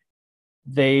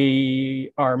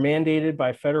 They are mandated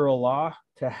by federal law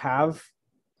to have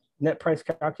net price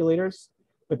calculators,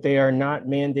 but they are not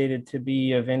mandated to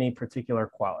be of any particular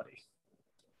quality.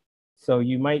 So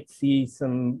you might see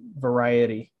some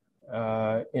variety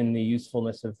in the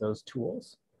usefulness of those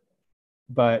tools.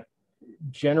 But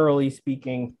generally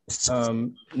speaking,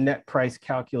 net price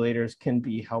calculators can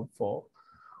be helpful.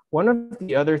 One of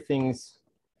the other things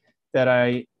that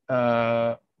I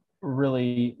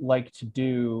really like to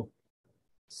do,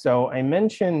 so I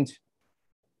mentioned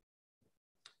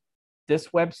this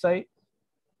website.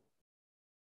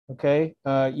 Okay,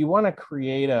 you want to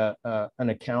create an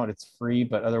account. It's free,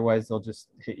 but otherwise they'll just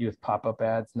hit you with pop-up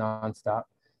ads nonstop.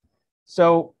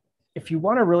 So if you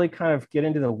want to really kind of get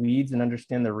into the weeds and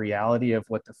understand the reality of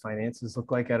what the finances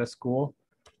look like at a school,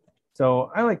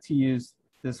 so I like to use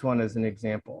this one as an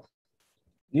example.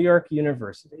 New York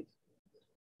University.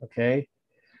 Okay,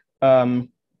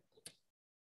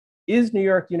 is New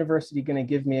York University going to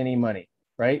give me any money,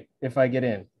 right? If I get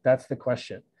in, that's the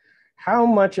question. How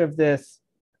much of this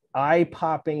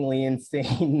eye-poppingly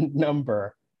insane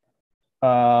number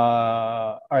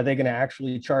are they going to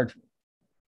actually charge me?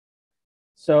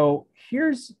 So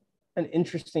here's an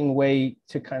interesting way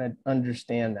to kind of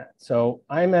understand that. So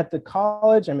I'm at the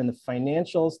college, I'm in the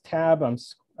financials tab. I'm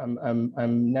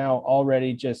now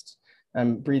already just,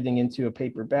 I'm breathing into a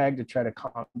paper bag to try to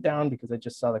calm down because I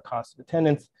just saw the cost of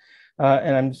attendance.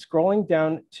 And I'm scrolling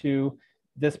down to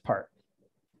this part,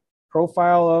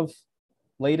 profile of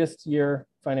latest year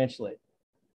financial aid.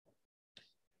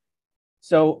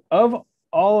 So of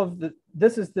all of the,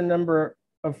 this is the number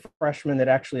of freshmen that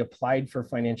actually applied for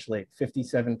financial aid,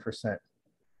 57%.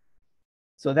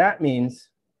 So that means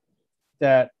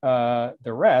that the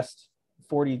rest,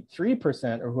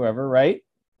 43% or whoever, right?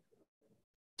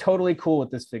 Totally cool with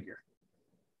this figure,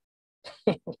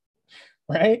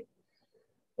 right?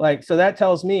 Like, so that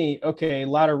tells me, okay, a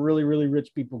lot of really, really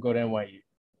rich people go to NYU.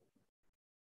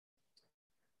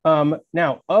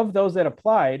 Now, of those that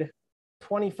applied,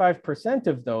 25%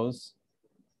 of those,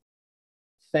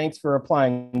 thanks for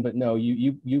applying, but no,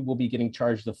 you will be getting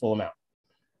charged the full amount.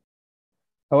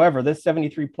 However, this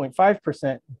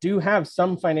 73.5% do have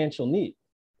some financial need.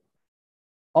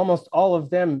 Almost all of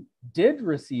them did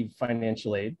receive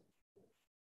financial aid,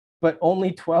 but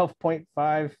only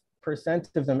 12.5%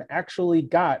 of them actually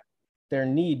got their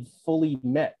need fully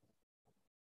met.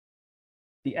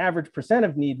 The average percent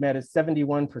of need met is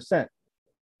 71%.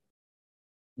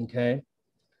 Okay,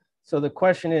 so the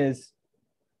question is,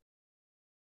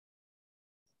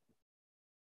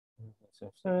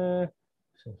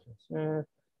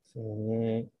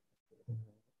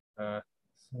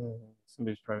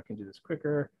 somebody's probably can do this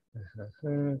quicker.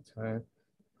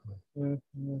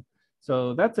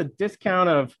 So that's a discount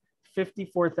of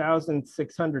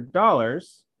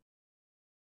 $54,600.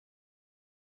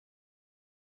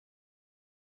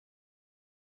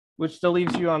 Which still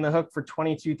leaves you on the hook for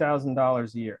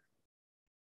 $22,000 a year.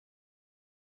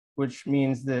 Which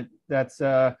means that that's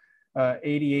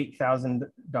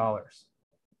 $88,000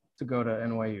 to go to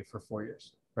NYU for 4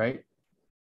 years, right?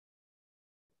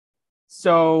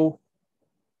 So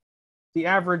the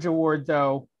average award,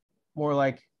 though, more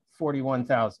like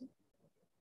 41,000.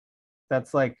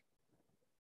 That's like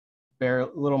a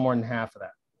little more than half of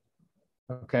that.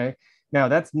 Okay, now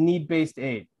that's need-based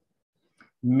aid.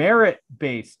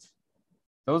 Merit-based,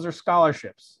 those are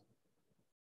scholarships.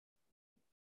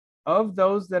 Of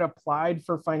those that applied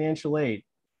for financial aid,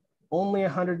 only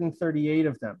 138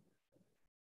 of them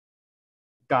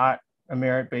got a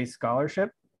merit-based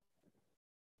scholarship.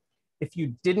 If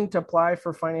you didn't apply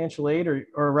for financial aid,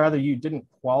 or rather you didn't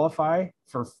qualify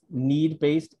for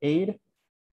need-based aid,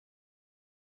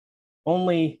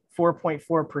 only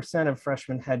 4.4% of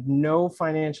freshmen had no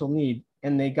financial need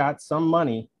and they got some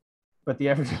money, but the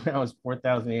average amount was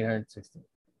 $4,860.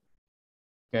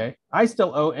 Okay, I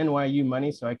still owe NYU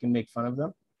money, so I can make fun of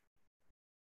them.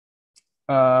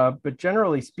 But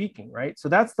generally speaking, right? So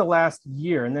that's the last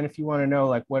year. And then if you want to know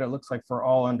like what it looks like for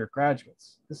all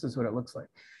undergraduates, this is what it looks like.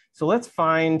 So let's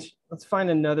find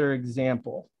another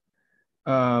example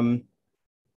to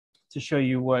show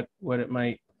you what it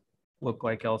might look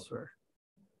like elsewhere.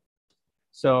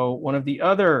 So one of the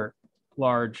other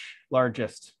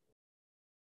largest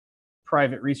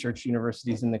private research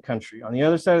universities in the country. On the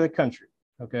other side of the country,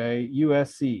 okay,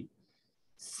 USC,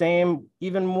 same,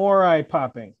 even more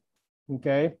eye-popping,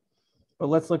 okay? But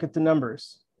let's look at the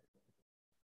numbers.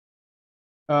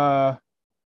 More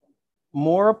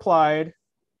applied,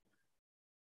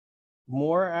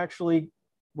 more actually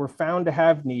were found to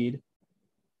have need.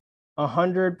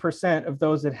 100% of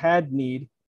those that had need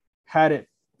had it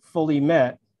fully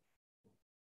met,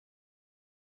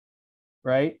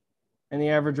 right? And the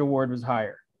average award was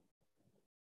higher.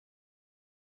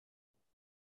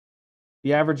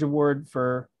 The average award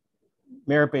for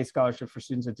merit-based scholarship for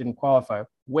students that didn't qualify,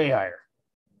 way higher,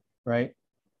 right?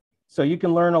 So you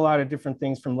can learn a lot of different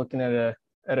things from looking at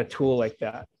a tool like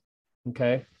that,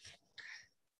 okay?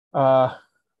 But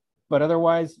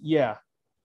otherwise, yeah,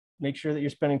 make sure that you're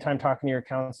spending time talking to your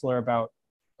counselor about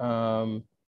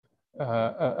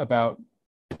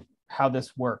how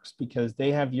this works, because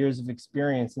they have years of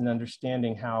experience in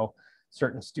understanding how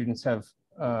certain students have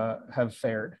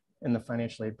fared in the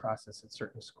financial aid process at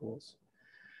certain schools.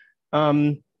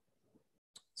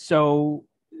 So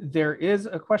there is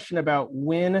a question about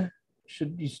when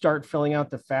should you start filling out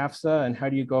the FAFSA and how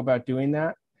do you go about doing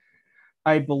that?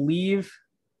 I believe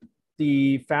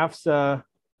the FAFSA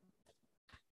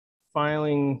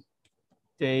filing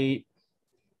date,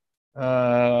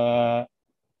 let's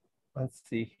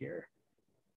see here.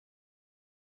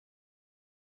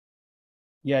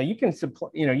 Yeah, you can supply,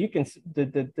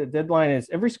 the deadline is,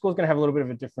 every school is going to have a little bit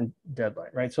of a different deadline,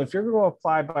 right? So if you're going to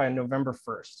apply by November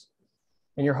 1st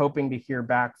and you're hoping to hear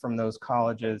back from those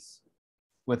colleges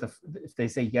if they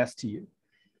say yes to you,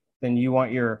 then you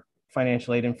want your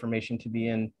financial aid information to be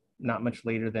in not much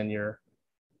later than your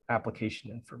application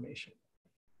information.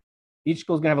 Each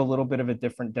school is going to have a little bit of a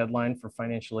different deadline for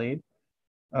financial aid,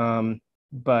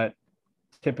 but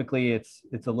typically it's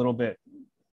a little bit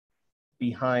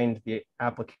behind the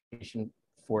application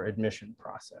for admission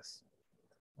process.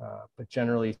 But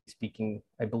generally speaking,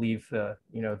 I believe the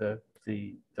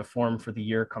form for the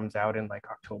year comes out in like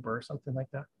October or something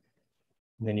like that.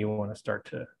 And then you want to start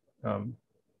to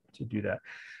do that.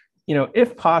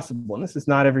 If possible, and this is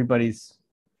not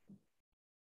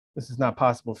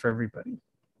possible for everybody.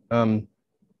 I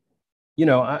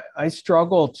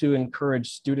struggle to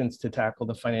encourage students to tackle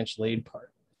the financial aid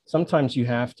part. Sometimes you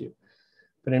have to,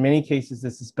 but in many cases,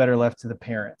 this is better left to the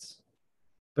parents.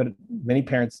 But many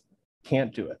parents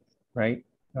can't do it, right?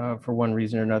 For one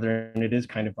reason or another, and it is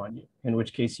kind of on you, in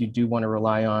which case you do want to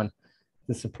rely on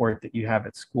the support that you have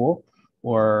at school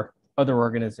or other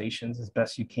organizations as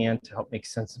best you can to help make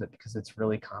sense of it, because it's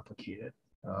really complicated.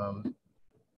 I'm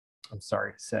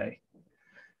sorry to say.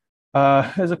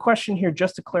 There's a question here,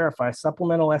 just to clarify,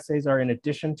 supplemental essays are in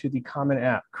addition to the Common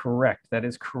App. Correct, that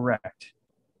is correct.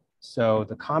 So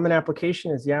the Common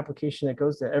Application is the application that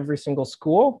goes to every single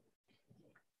school,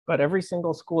 but every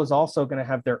single school is also going to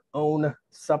have their own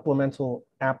supplemental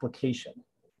application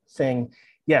saying,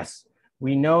 yes,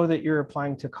 we know that you're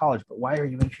applying to college, but why are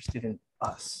you interested in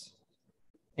us?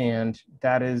 And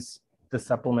that is the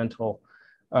supplemental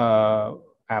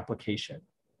application.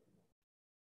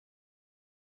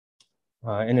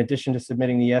 In addition to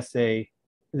submitting the essay,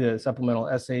 the supplemental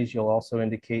essays, you'll also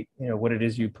indicate, what it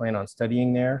is you plan on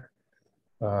studying there.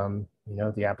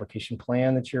 The application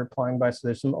plan that you're applying by. So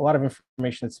there's a lot of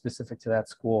information that's specific to that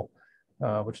school,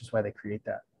 which is why they create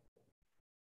that.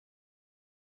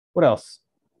 What else?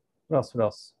 What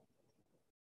else?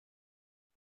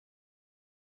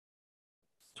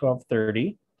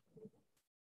 12:30.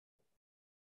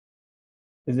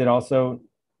 Is it also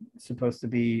supposed to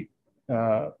be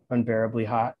unbearably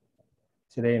hot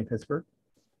today in Pittsburgh?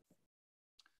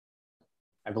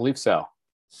 I believe so.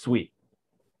 Sweet.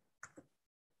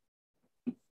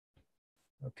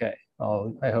 Okay.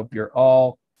 I hope you're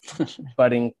all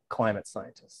budding climate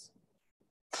scientists.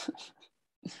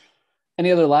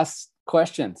 Any other last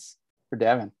questions for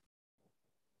Davin?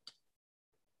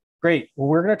 Great. Well,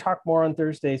 we're going to talk more on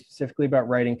Thursday specifically about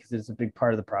writing, because it's a big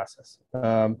part of the process.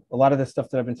 A lot of the stuff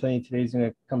that I've been telling you today is going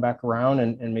to come back around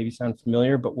and maybe sound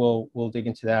familiar, but we'll dig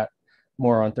into that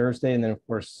more on Thursday. And then, of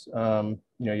course,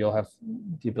 you'll have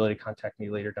the ability to contact me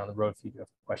later down the road if you have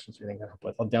questions or anything to help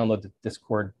with. I'll download the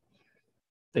Discord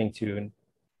thing too and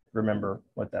remember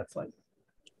what that's like.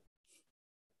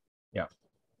 Yeah.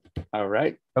 All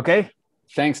right. Okay.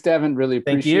 Thanks, Davin. Really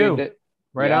appreciate it.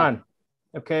 Right on.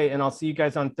 Okay. And I'll see you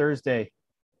guys on Thursday.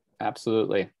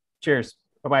 Absolutely. Cheers.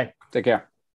 Bye-bye. Take care.